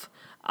yourself,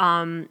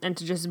 and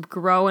to just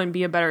grow and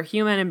be a better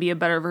human and be a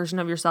better version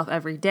of yourself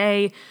every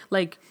day,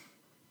 like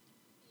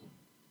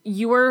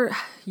you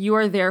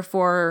are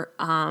therefore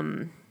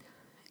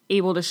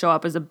able to show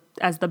up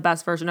as the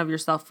best version of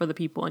yourself for the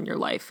people in your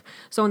life.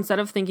 So instead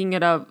of thinking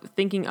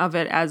of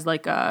it as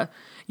like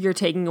you're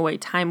taking away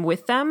time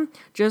with them,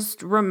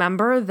 just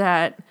remember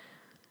that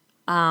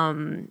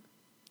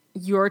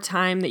your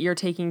time that you're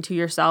taking to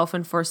yourself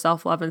and for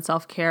self-love and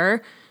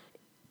self-care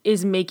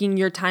is making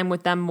your time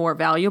with them more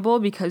valuable,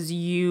 because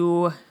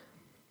you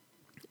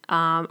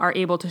are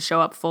able to show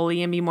up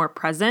fully and be more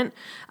present,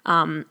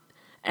 and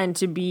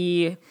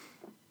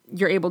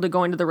you're able to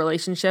go into the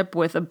relationship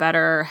with a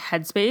better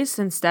headspace,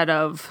 instead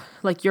of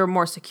like you're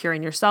more secure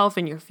in yourself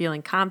and you're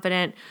feeling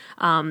confident.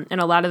 And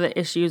a lot of the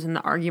issues and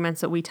the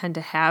arguments that we tend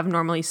to have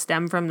normally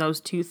stem from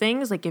those two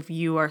things. Like if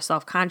you are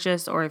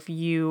self-conscious, or if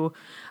you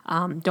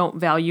don't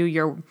value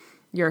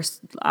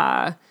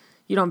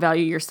you don't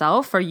value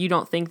yourself, or you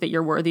don't think that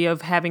you're worthy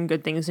of having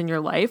good things in your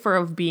life or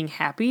of being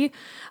happy.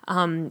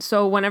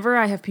 So whenever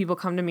I have people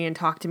come to me and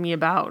talk to me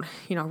about,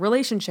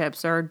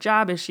 relationships or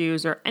job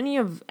issues or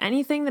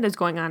anything that is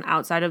going on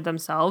outside of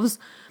themselves,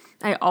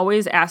 I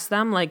always ask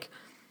them like,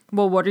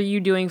 well, what are you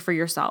doing for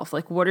yourself?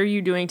 Like, what are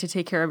you doing to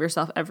take care of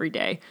yourself every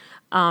day?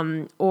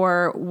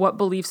 Or what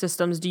belief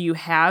systems do you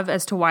have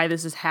as to why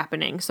this is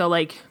happening? So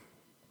like,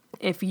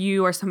 if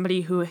you are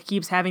somebody who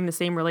keeps having the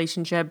same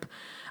relationship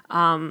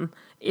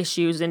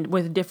issues and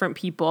with different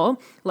people,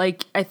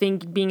 like I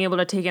think being able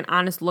to take an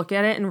honest look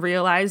at it and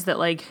realize that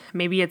like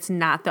maybe it's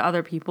not the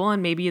other people,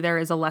 and maybe there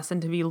is a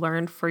lesson to be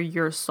learned for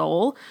your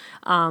soul.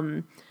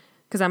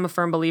 Because I'm a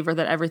firm believer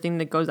that everything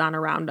that goes on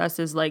around us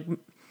is the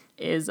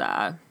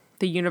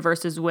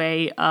universe's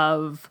way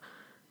of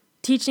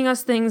teaching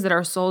us things that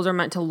our souls are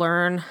meant to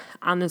learn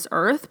on this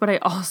earth. But I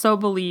also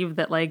believe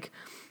that like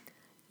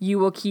you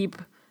will keep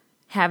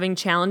having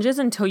challenges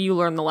until you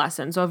learn the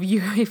lesson. So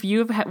if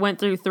you've went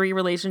through 3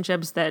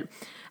 relationships that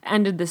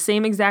ended the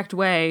same exact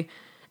way,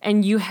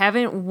 and you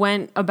haven't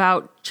went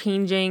about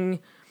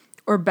changing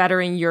or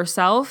bettering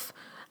yourself,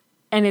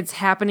 and it's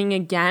happening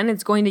again,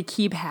 it's going to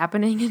keep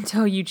happening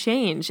until you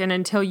change and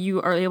until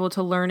you are able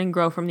to learn and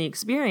grow from the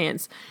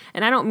experience.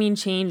 And I don't mean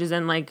change as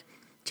in like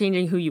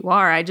changing who you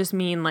are. I just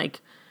mean like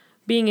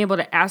being able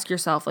to ask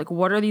yourself, like,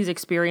 what are these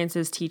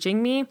experiences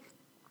teaching me?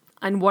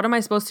 And what am I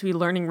supposed to be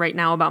learning right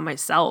now about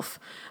myself?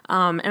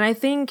 And I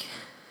think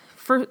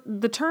for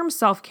the term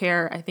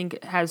self-care, I think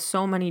it has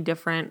so many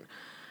different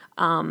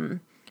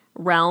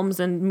realms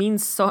and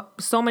means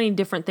so many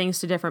different things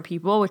to different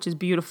people, which is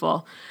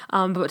beautiful.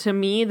 But to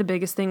me, the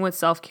biggest thing with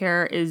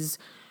self-care is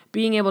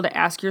being able to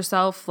ask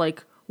yourself,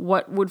 like,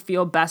 what would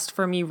feel best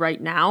for me right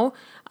now?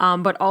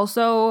 But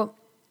also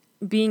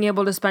being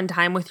able to spend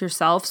time with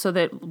yourself so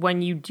that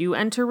when you do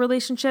enter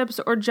relationships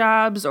or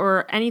jobs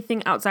or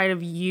anything outside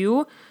of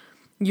you,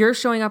 you're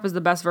showing up as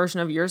the best version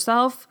of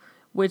yourself,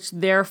 which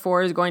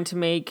therefore is going to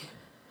make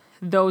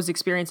those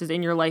experiences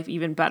in your life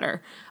even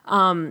better,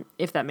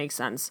 if that makes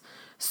sense.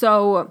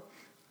 So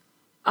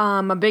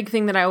a big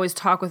thing that I always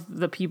talk with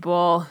the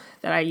people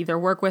that I either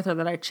work with or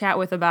that I chat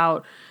with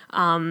about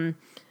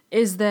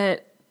is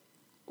that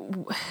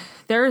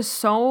there is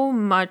so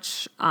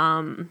much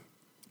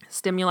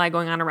stimuli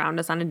going on around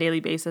us on a daily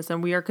basis,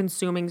 and we are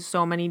consuming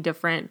so many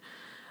different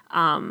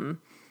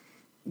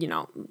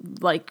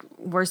like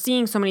we're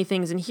seeing so many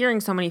things and hearing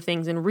so many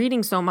things and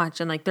reading so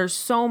much, and like there's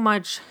so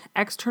much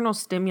external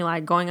stimuli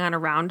going on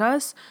around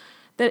us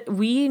that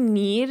we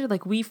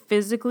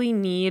physically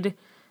need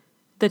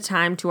the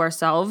time to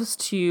ourselves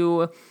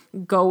to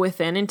go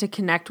within and to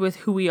connect with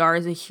who we are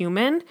as a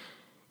human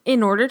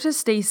in order to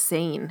stay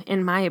sane,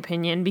 in my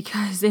opinion.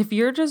 Because if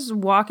you're just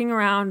walking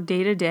around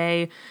day to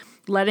day,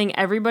 letting what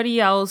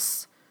everybody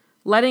else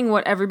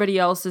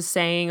is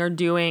saying or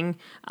doing,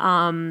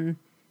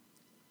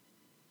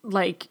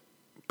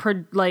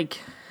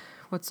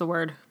 what's the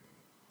word?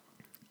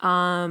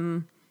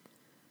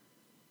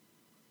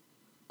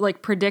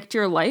 Like predict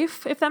your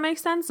life, if that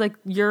makes sense. Like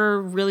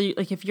you're really,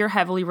 like if you're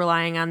heavily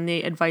relying on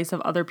the advice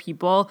of other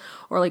people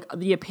or like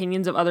the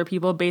opinions of other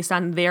people based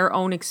on their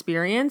own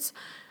experience,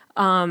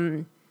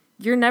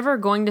 you're never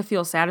going to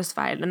feel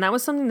satisfied. And that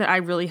was something that I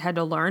really had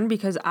to learn,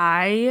 because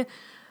I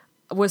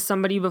was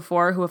somebody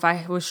before who, if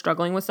I was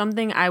struggling with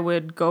something, I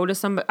would go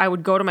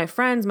to my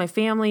friends, my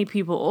family,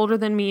 people older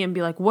than me, and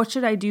be like, what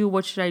should I do?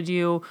 What should I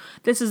do?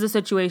 This is the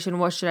situation.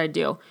 What should I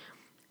do?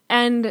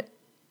 And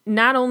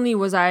not only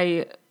was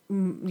I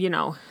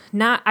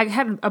I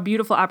had a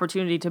beautiful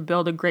opportunity to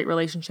build a great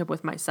relationship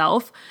with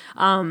myself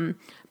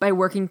by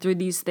working through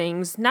these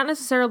things, not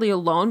necessarily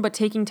alone, but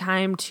taking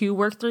time to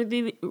work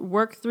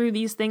through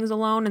these things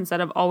alone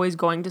instead of always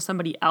going to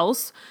somebody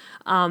else.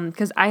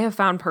 Because I have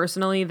found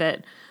personally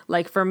that,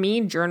 like, for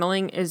me,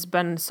 journaling has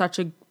been such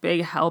a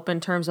big help in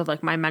terms of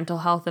like my mental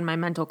health and my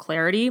mental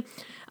clarity,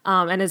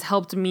 and has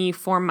helped me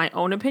form my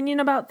own opinion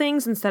about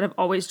things instead of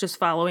always just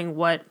following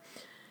what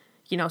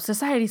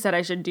society said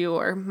I should do,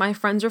 or my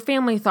friends or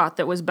family thought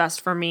that was best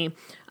for me.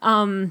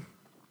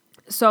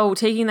 So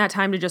taking that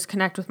time to just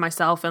connect with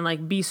myself and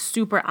like be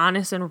super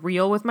honest and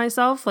real with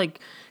myself, like,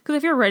 because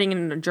if you're writing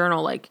in a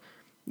journal, like,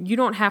 you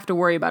don't have to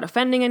worry about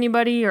offending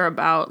anybody or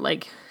about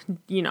like,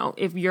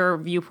 if your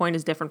viewpoint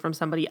is different from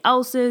somebody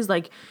else's,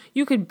 like,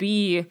 you could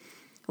be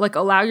like,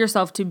 allow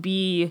yourself to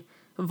be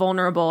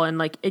vulnerable and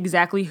like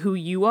exactly who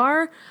you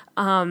are.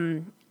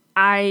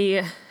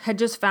 I had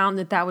just found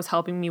that was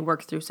helping me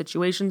work through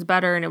situations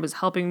better, and it was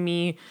helping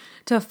me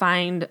to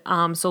find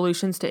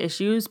solutions to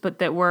issues, but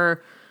that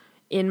were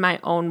in my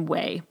own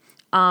way,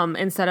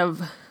 instead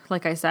of,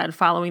 like I said,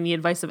 following the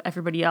advice of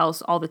everybody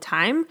else all the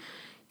time.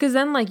 Because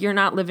then, like, you're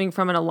not living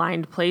from an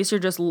aligned place. You're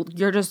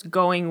just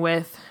going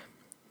with,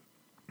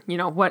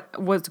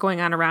 what's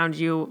going on around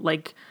you,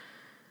 like,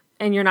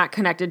 and you're not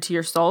connected to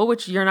your soul,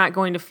 which you're not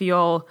going to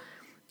feel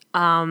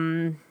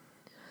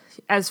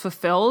as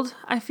fulfilled,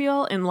 I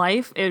feel, in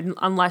life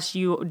unless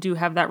you do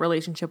have that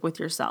relationship with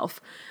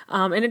yourself.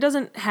 And it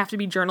doesn't have to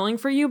be journaling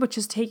for you, but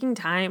just taking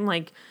time,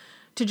 like,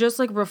 to just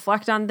like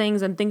reflect on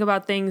things and think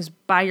about things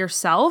by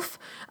yourself.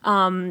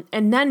 And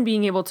then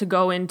being able to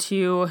go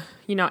into,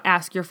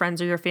 ask your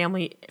friends or your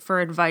family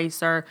for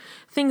advice or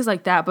things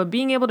like that. But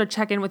being able to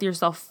check in with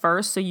yourself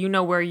first so you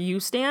know where you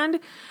stand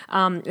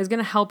is going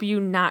to help you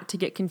not to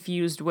get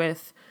confused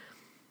with,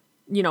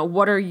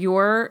 what are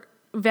your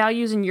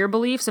values and your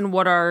beliefs and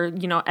what are,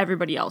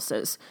 everybody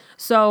else's.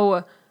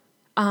 So,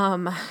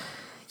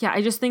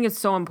 I just think it's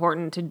so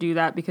important to do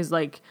that because,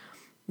 like,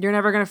 you're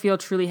never going to feel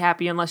truly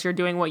happy unless you're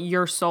doing what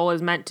your soul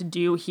is meant to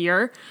do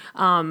here.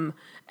 And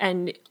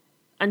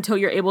until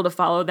you're able to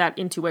follow that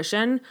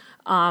intuition,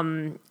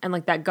 and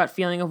like that gut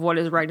feeling of what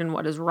is right and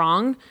what is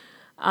wrong.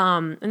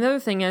 Another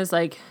thing is,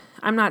 like,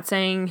 I'm not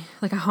saying,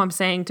 like how I'm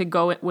saying to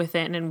go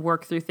within and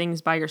work through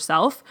things by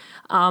yourself,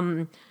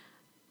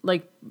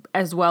 like,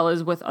 as well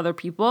as with other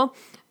people.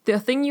 The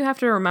thing you have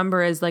to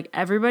remember is, like,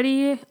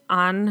 everybody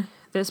on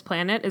this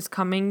planet is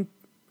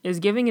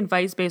giving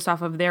advice based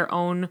off of their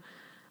own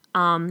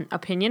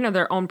opinion or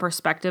their own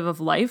perspective of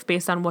life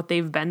based on what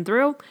they've been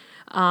through.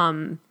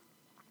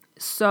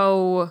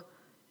 So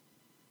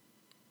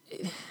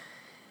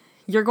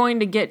you're going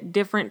to get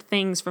different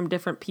things from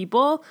different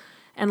people.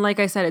 And like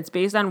I said, it's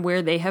based on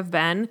where they have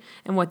been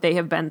and what they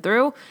have been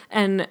through.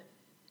 And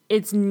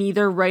it's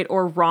neither right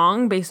or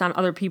wrong based on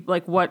other people,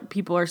 like what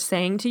people are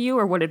saying to you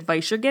or what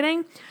advice you're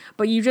getting.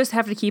 But you just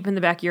have to keep in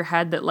the back of your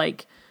head that,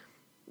 like,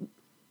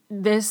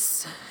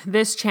 this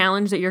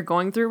challenge that you're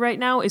going through right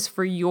now is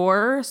for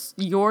your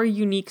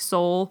unique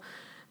soul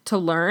to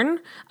learn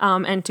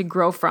and to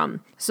grow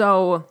from.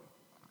 So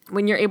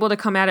when you're able to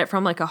come at it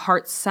from like a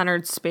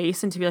heart-centered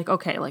space and to be like,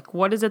 okay, like,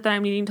 what is it that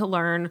I'm needing to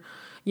learn?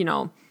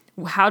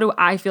 How do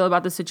I feel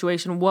about the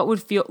situation? What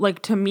would feel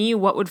like to me,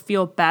 what would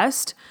feel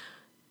best?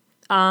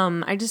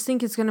 I just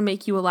think it's going to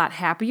make you a lot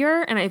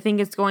happier. And I think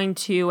it's going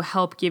to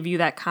help give you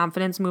that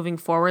confidence moving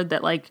forward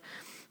that, like,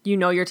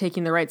 you're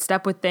taking the right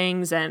step with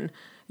things and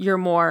you're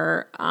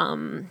more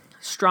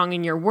strong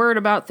in your word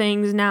about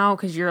things now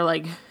because you're,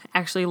 like,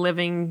 actually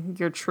living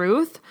your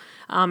truth.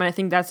 And I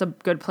think that's a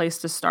good place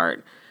to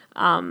start.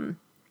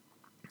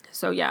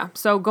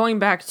 So going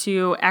back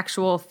to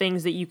actual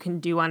things that you can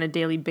do on a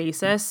daily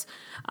basis,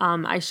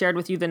 I shared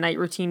with you the night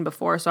routine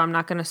before, so I'm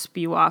not going to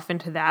spew off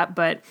into that,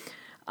 but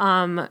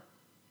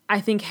I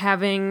think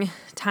having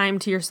time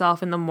to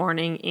yourself in the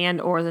morning and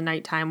or the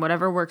nighttime,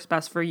 whatever works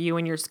best for you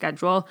and your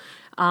schedule,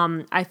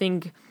 I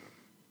think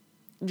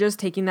just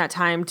taking that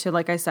time to,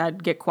 like I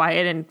said, get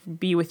quiet and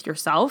be with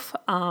yourself.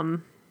 I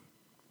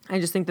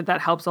just think that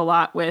helps a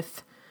lot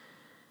with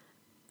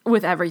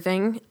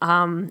everything,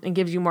 and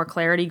gives you more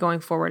clarity going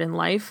forward in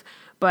life.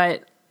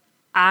 But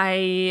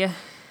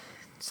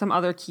some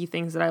other key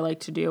things that I like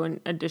to do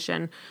in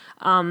addition,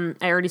 I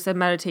already said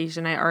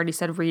meditation. I already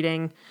said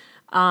reading.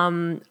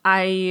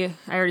 I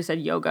already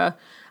said yoga.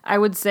 I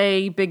would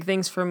say big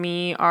things for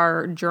me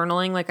are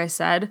journaling, like I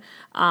said,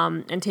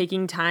 and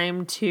taking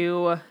time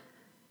to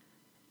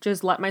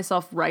just let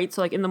myself write.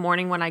 So, like, in the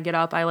morning when I get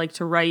up, I like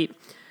to write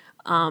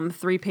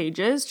 3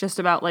 pages just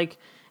about, like,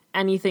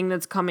 anything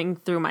that's coming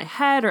through my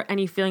head or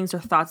any feelings or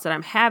thoughts that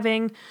I'm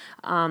having.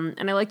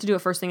 And I like to do it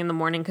first thing in the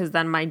morning because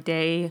then my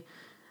day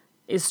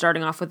is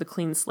starting off with a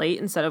clean slate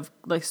instead of,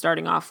 like,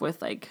 starting off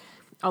with, like,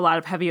 a lot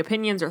of heavy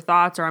opinions or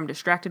thoughts, or I'm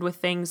distracted with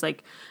things.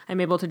 Like,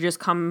 I'm able to just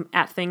come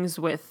at things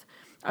with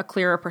a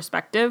clearer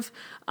perspective.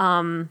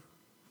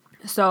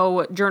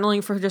 So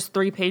journaling for just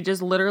 3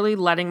 pages, literally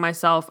letting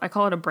myself, I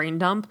call it a brain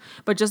dump,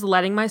 but just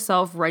letting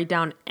myself write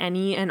down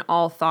any and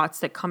all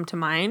thoughts that come to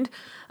mind.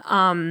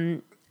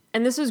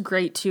 And this is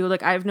great too.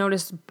 Like I've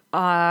noticed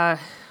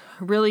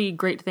really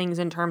great things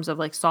in terms of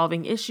like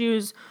solving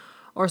issues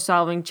or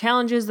solving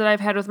challenges that I've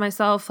had with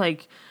myself,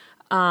 like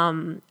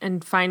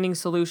and finding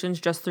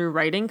solutions just through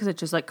writing, because it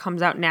just like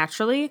comes out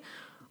naturally,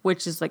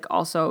 which is like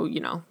also,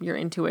 your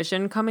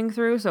intuition coming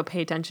through. So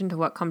pay attention to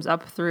what comes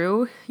up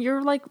through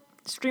your like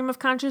stream of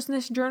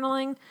consciousness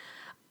journaling.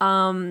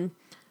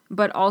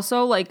 But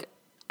also like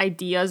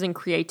ideas and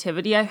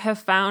creativity I have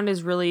found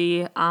is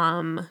really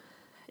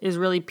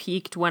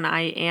peaked when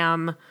I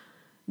am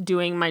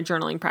doing my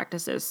journaling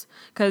practices.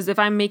 Because if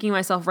I'm making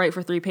myself write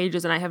for 3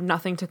 pages and I have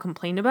nothing to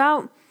complain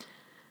about,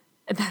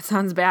 that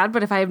sounds bad,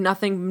 but if I have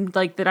nothing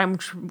like that I'm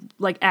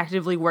like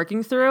actively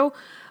working through,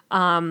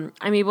 I'm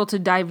able to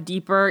dive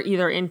deeper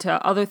either into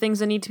other things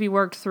that need to be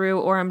worked through,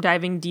 or I'm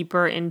diving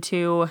deeper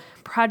into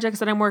projects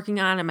that I'm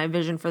working on and my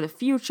vision for the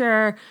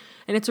future.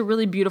 And it's a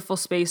really beautiful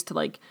space to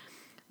like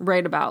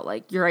write about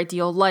like your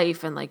ideal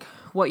life and like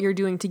what you're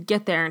doing to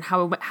get there and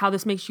how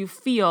this makes you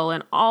feel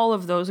and all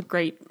of those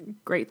great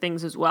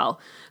things as well.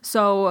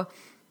 So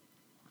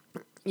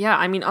yeah,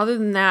 I mean, other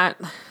than that,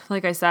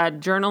 like I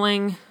said,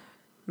 journaling,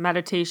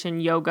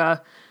 meditation,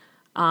 yoga,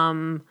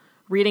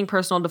 reading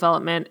personal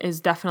development is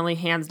definitely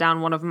hands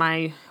down one of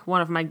my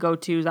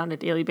go-tos on a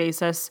daily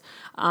basis.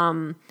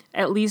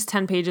 At least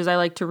 10 pages I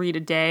like to read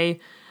a day,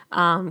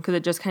 because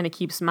it just kind of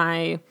keeps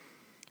my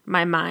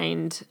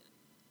mind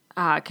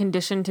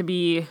conditioned to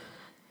be,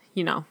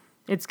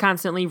 it's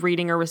constantly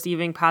reading or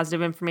receiving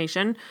positive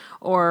information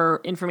or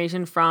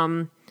information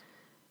from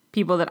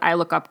people that I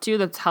look up to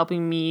that's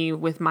helping me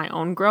with my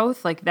own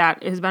growth. Like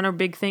that has been a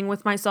big thing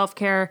with my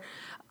self-care.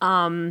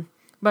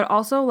 But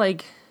also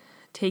like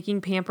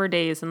taking pamper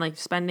days and like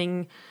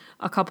spending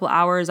a couple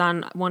hours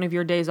on one of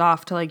your days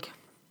off to like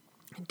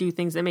do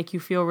things that make you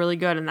feel really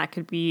good. And that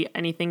could be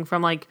anything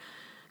from like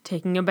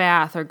taking a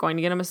bath or going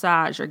to get a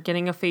massage or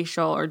getting a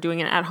facial or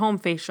doing an at-home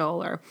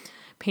facial or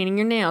painting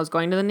your nails,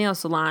 going to the nail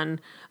salon,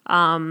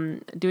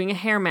 doing a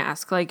hair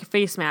mask, like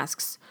face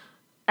masks,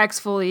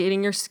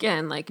 exfoliating your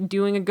skin, like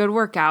doing a good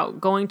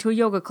workout, going to a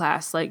yoga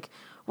class, like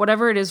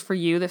whatever it is for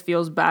you that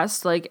feels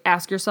best. Like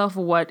ask yourself,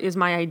 what is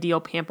my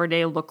ideal pamper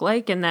day look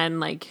like? And then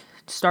like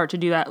start to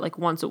do that like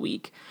once a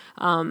week.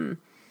 And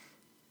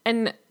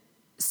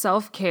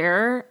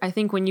self-care, I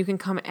think when you can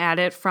come at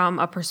it from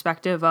a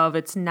perspective of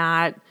it's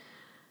not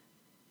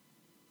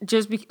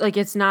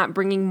it's not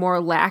bringing more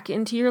lack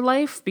into your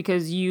life,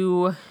 because if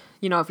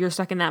you're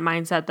stuck in that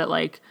mindset that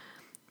like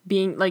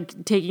being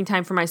like taking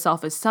time for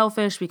myself is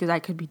selfish because I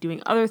could be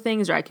doing other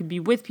things or I could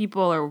be with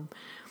people or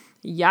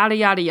yada,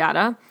 yada,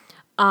 yada.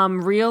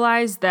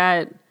 Realize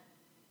that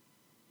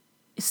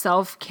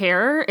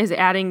self-care is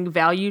adding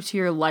value to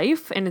your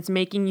life and it's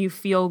making you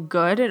feel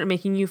good and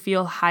making you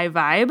feel high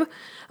vibe.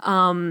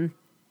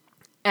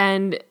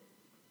 And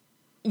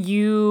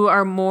you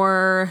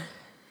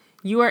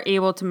are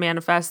able to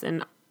manifest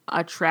and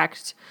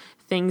attract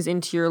things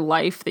into your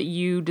life that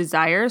you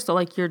desire. So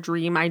like your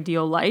dream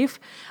ideal life,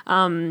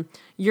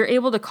 you're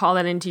able to call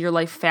that into your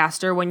life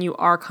faster when you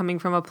are coming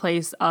from a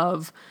place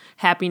of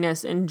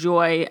happiness and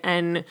joy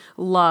and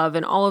love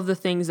and all of the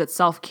things that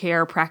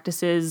self-care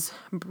practices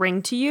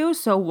bring to you.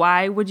 So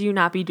why would you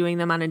not be doing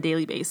them on a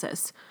daily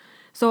basis?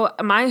 So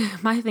my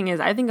thing is,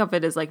 I think of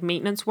it as like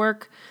maintenance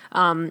work.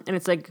 And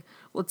it's like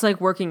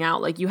working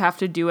out. Like you have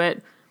to do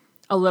it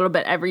a little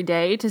bit every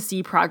day to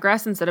see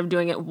progress instead of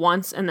doing it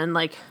once and then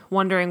like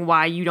wondering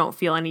why you don't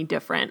feel any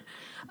different.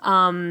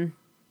 And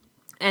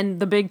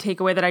the big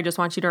takeaway that I just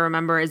want you to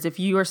remember is if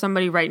you are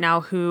somebody right now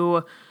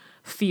who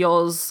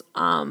feels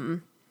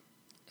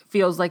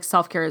like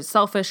self-care is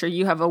selfish, or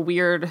you have a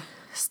weird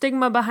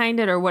stigma behind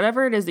it, or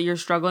whatever it is that you're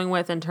struggling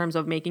with in terms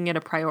of making it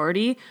a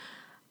priority,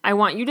 I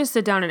want you to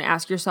sit down and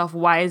ask yourself,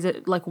 why is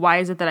it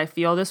that I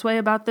feel this way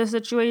about this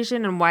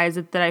situation? And why is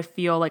it that I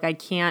feel like I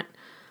can't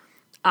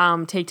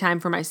take time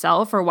for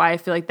myself, or why I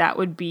feel like that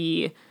would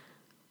be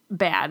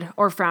bad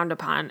or frowned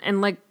upon? And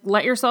like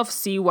let yourself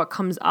see what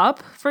comes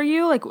up for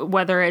you, like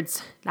whether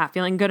it's not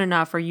feeling good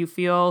enough, or you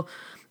feel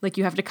like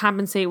you have to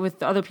compensate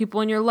with other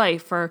people in your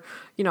life, or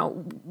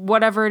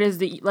whatever it is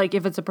that like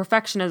if it's a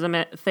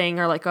perfectionism thing,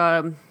 or like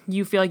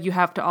you feel like you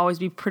have to always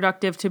be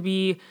productive to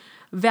be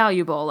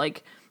valuable,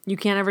 like you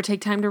can't ever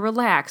take time to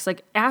relax.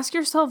 Like ask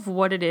yourself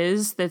what it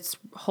is that's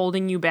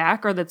holding you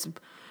back, or that's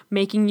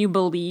making you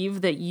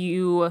believe that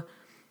you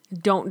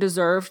don't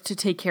deserve to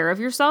take care of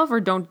yourself, or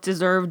don't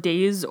deserve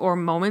days or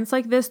moments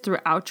like this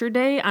throughout your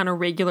day on a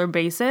regular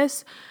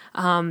basis.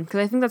 Because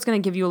I think that's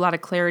going to give you a lot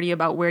of clarity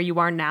about where you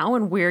are now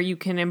and where you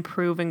can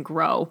improve and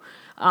grow.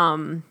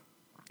 And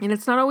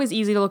it's not always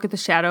easy to look at the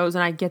shadows,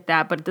 and I get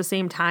that, but at the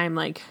same time,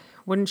 like,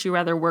 wouldn't you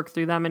rather work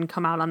through them and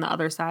come out on the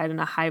other side in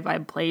a high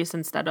vibe place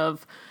instead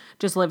of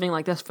just living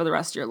like this for the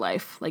rest of your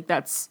life? Like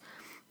that's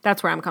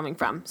where I'm coming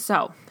from.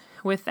 So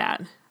with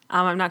that,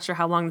 I'm not sure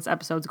how long this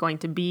episode's going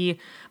to be,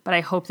 but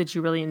I hope that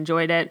you really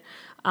enjoyed it.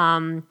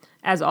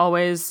 As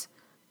always,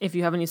 if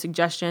you have any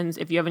suggestions,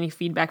 if you have any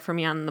feedback for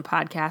me on the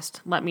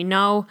podcast, let me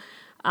know.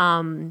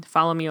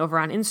 Follow me over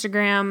on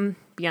Instagram,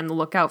 be on the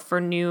lookout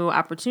for new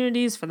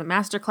opportunities for the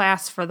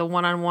masterclass, for the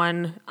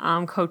one-on-one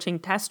coaching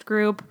test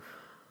group,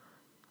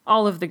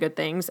 all of the good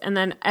things. And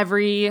then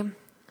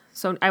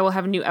so I will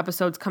have new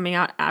episodes coming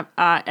out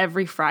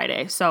every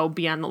Friday. So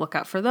be on the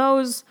lookout for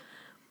those.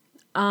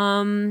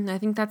 I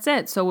think that's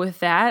it. So with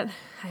that,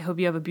 I hope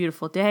you have a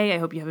beautiful day. I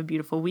hope you have a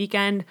beautiful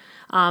weekend.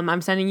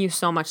 I'm sending you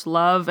so much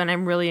love, and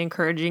I'm really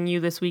encouraging you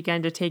this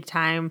weekend to take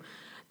time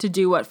to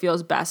do what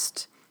feels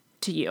best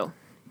to you.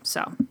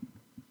 So,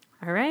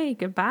 all right,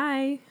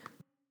 goodbye.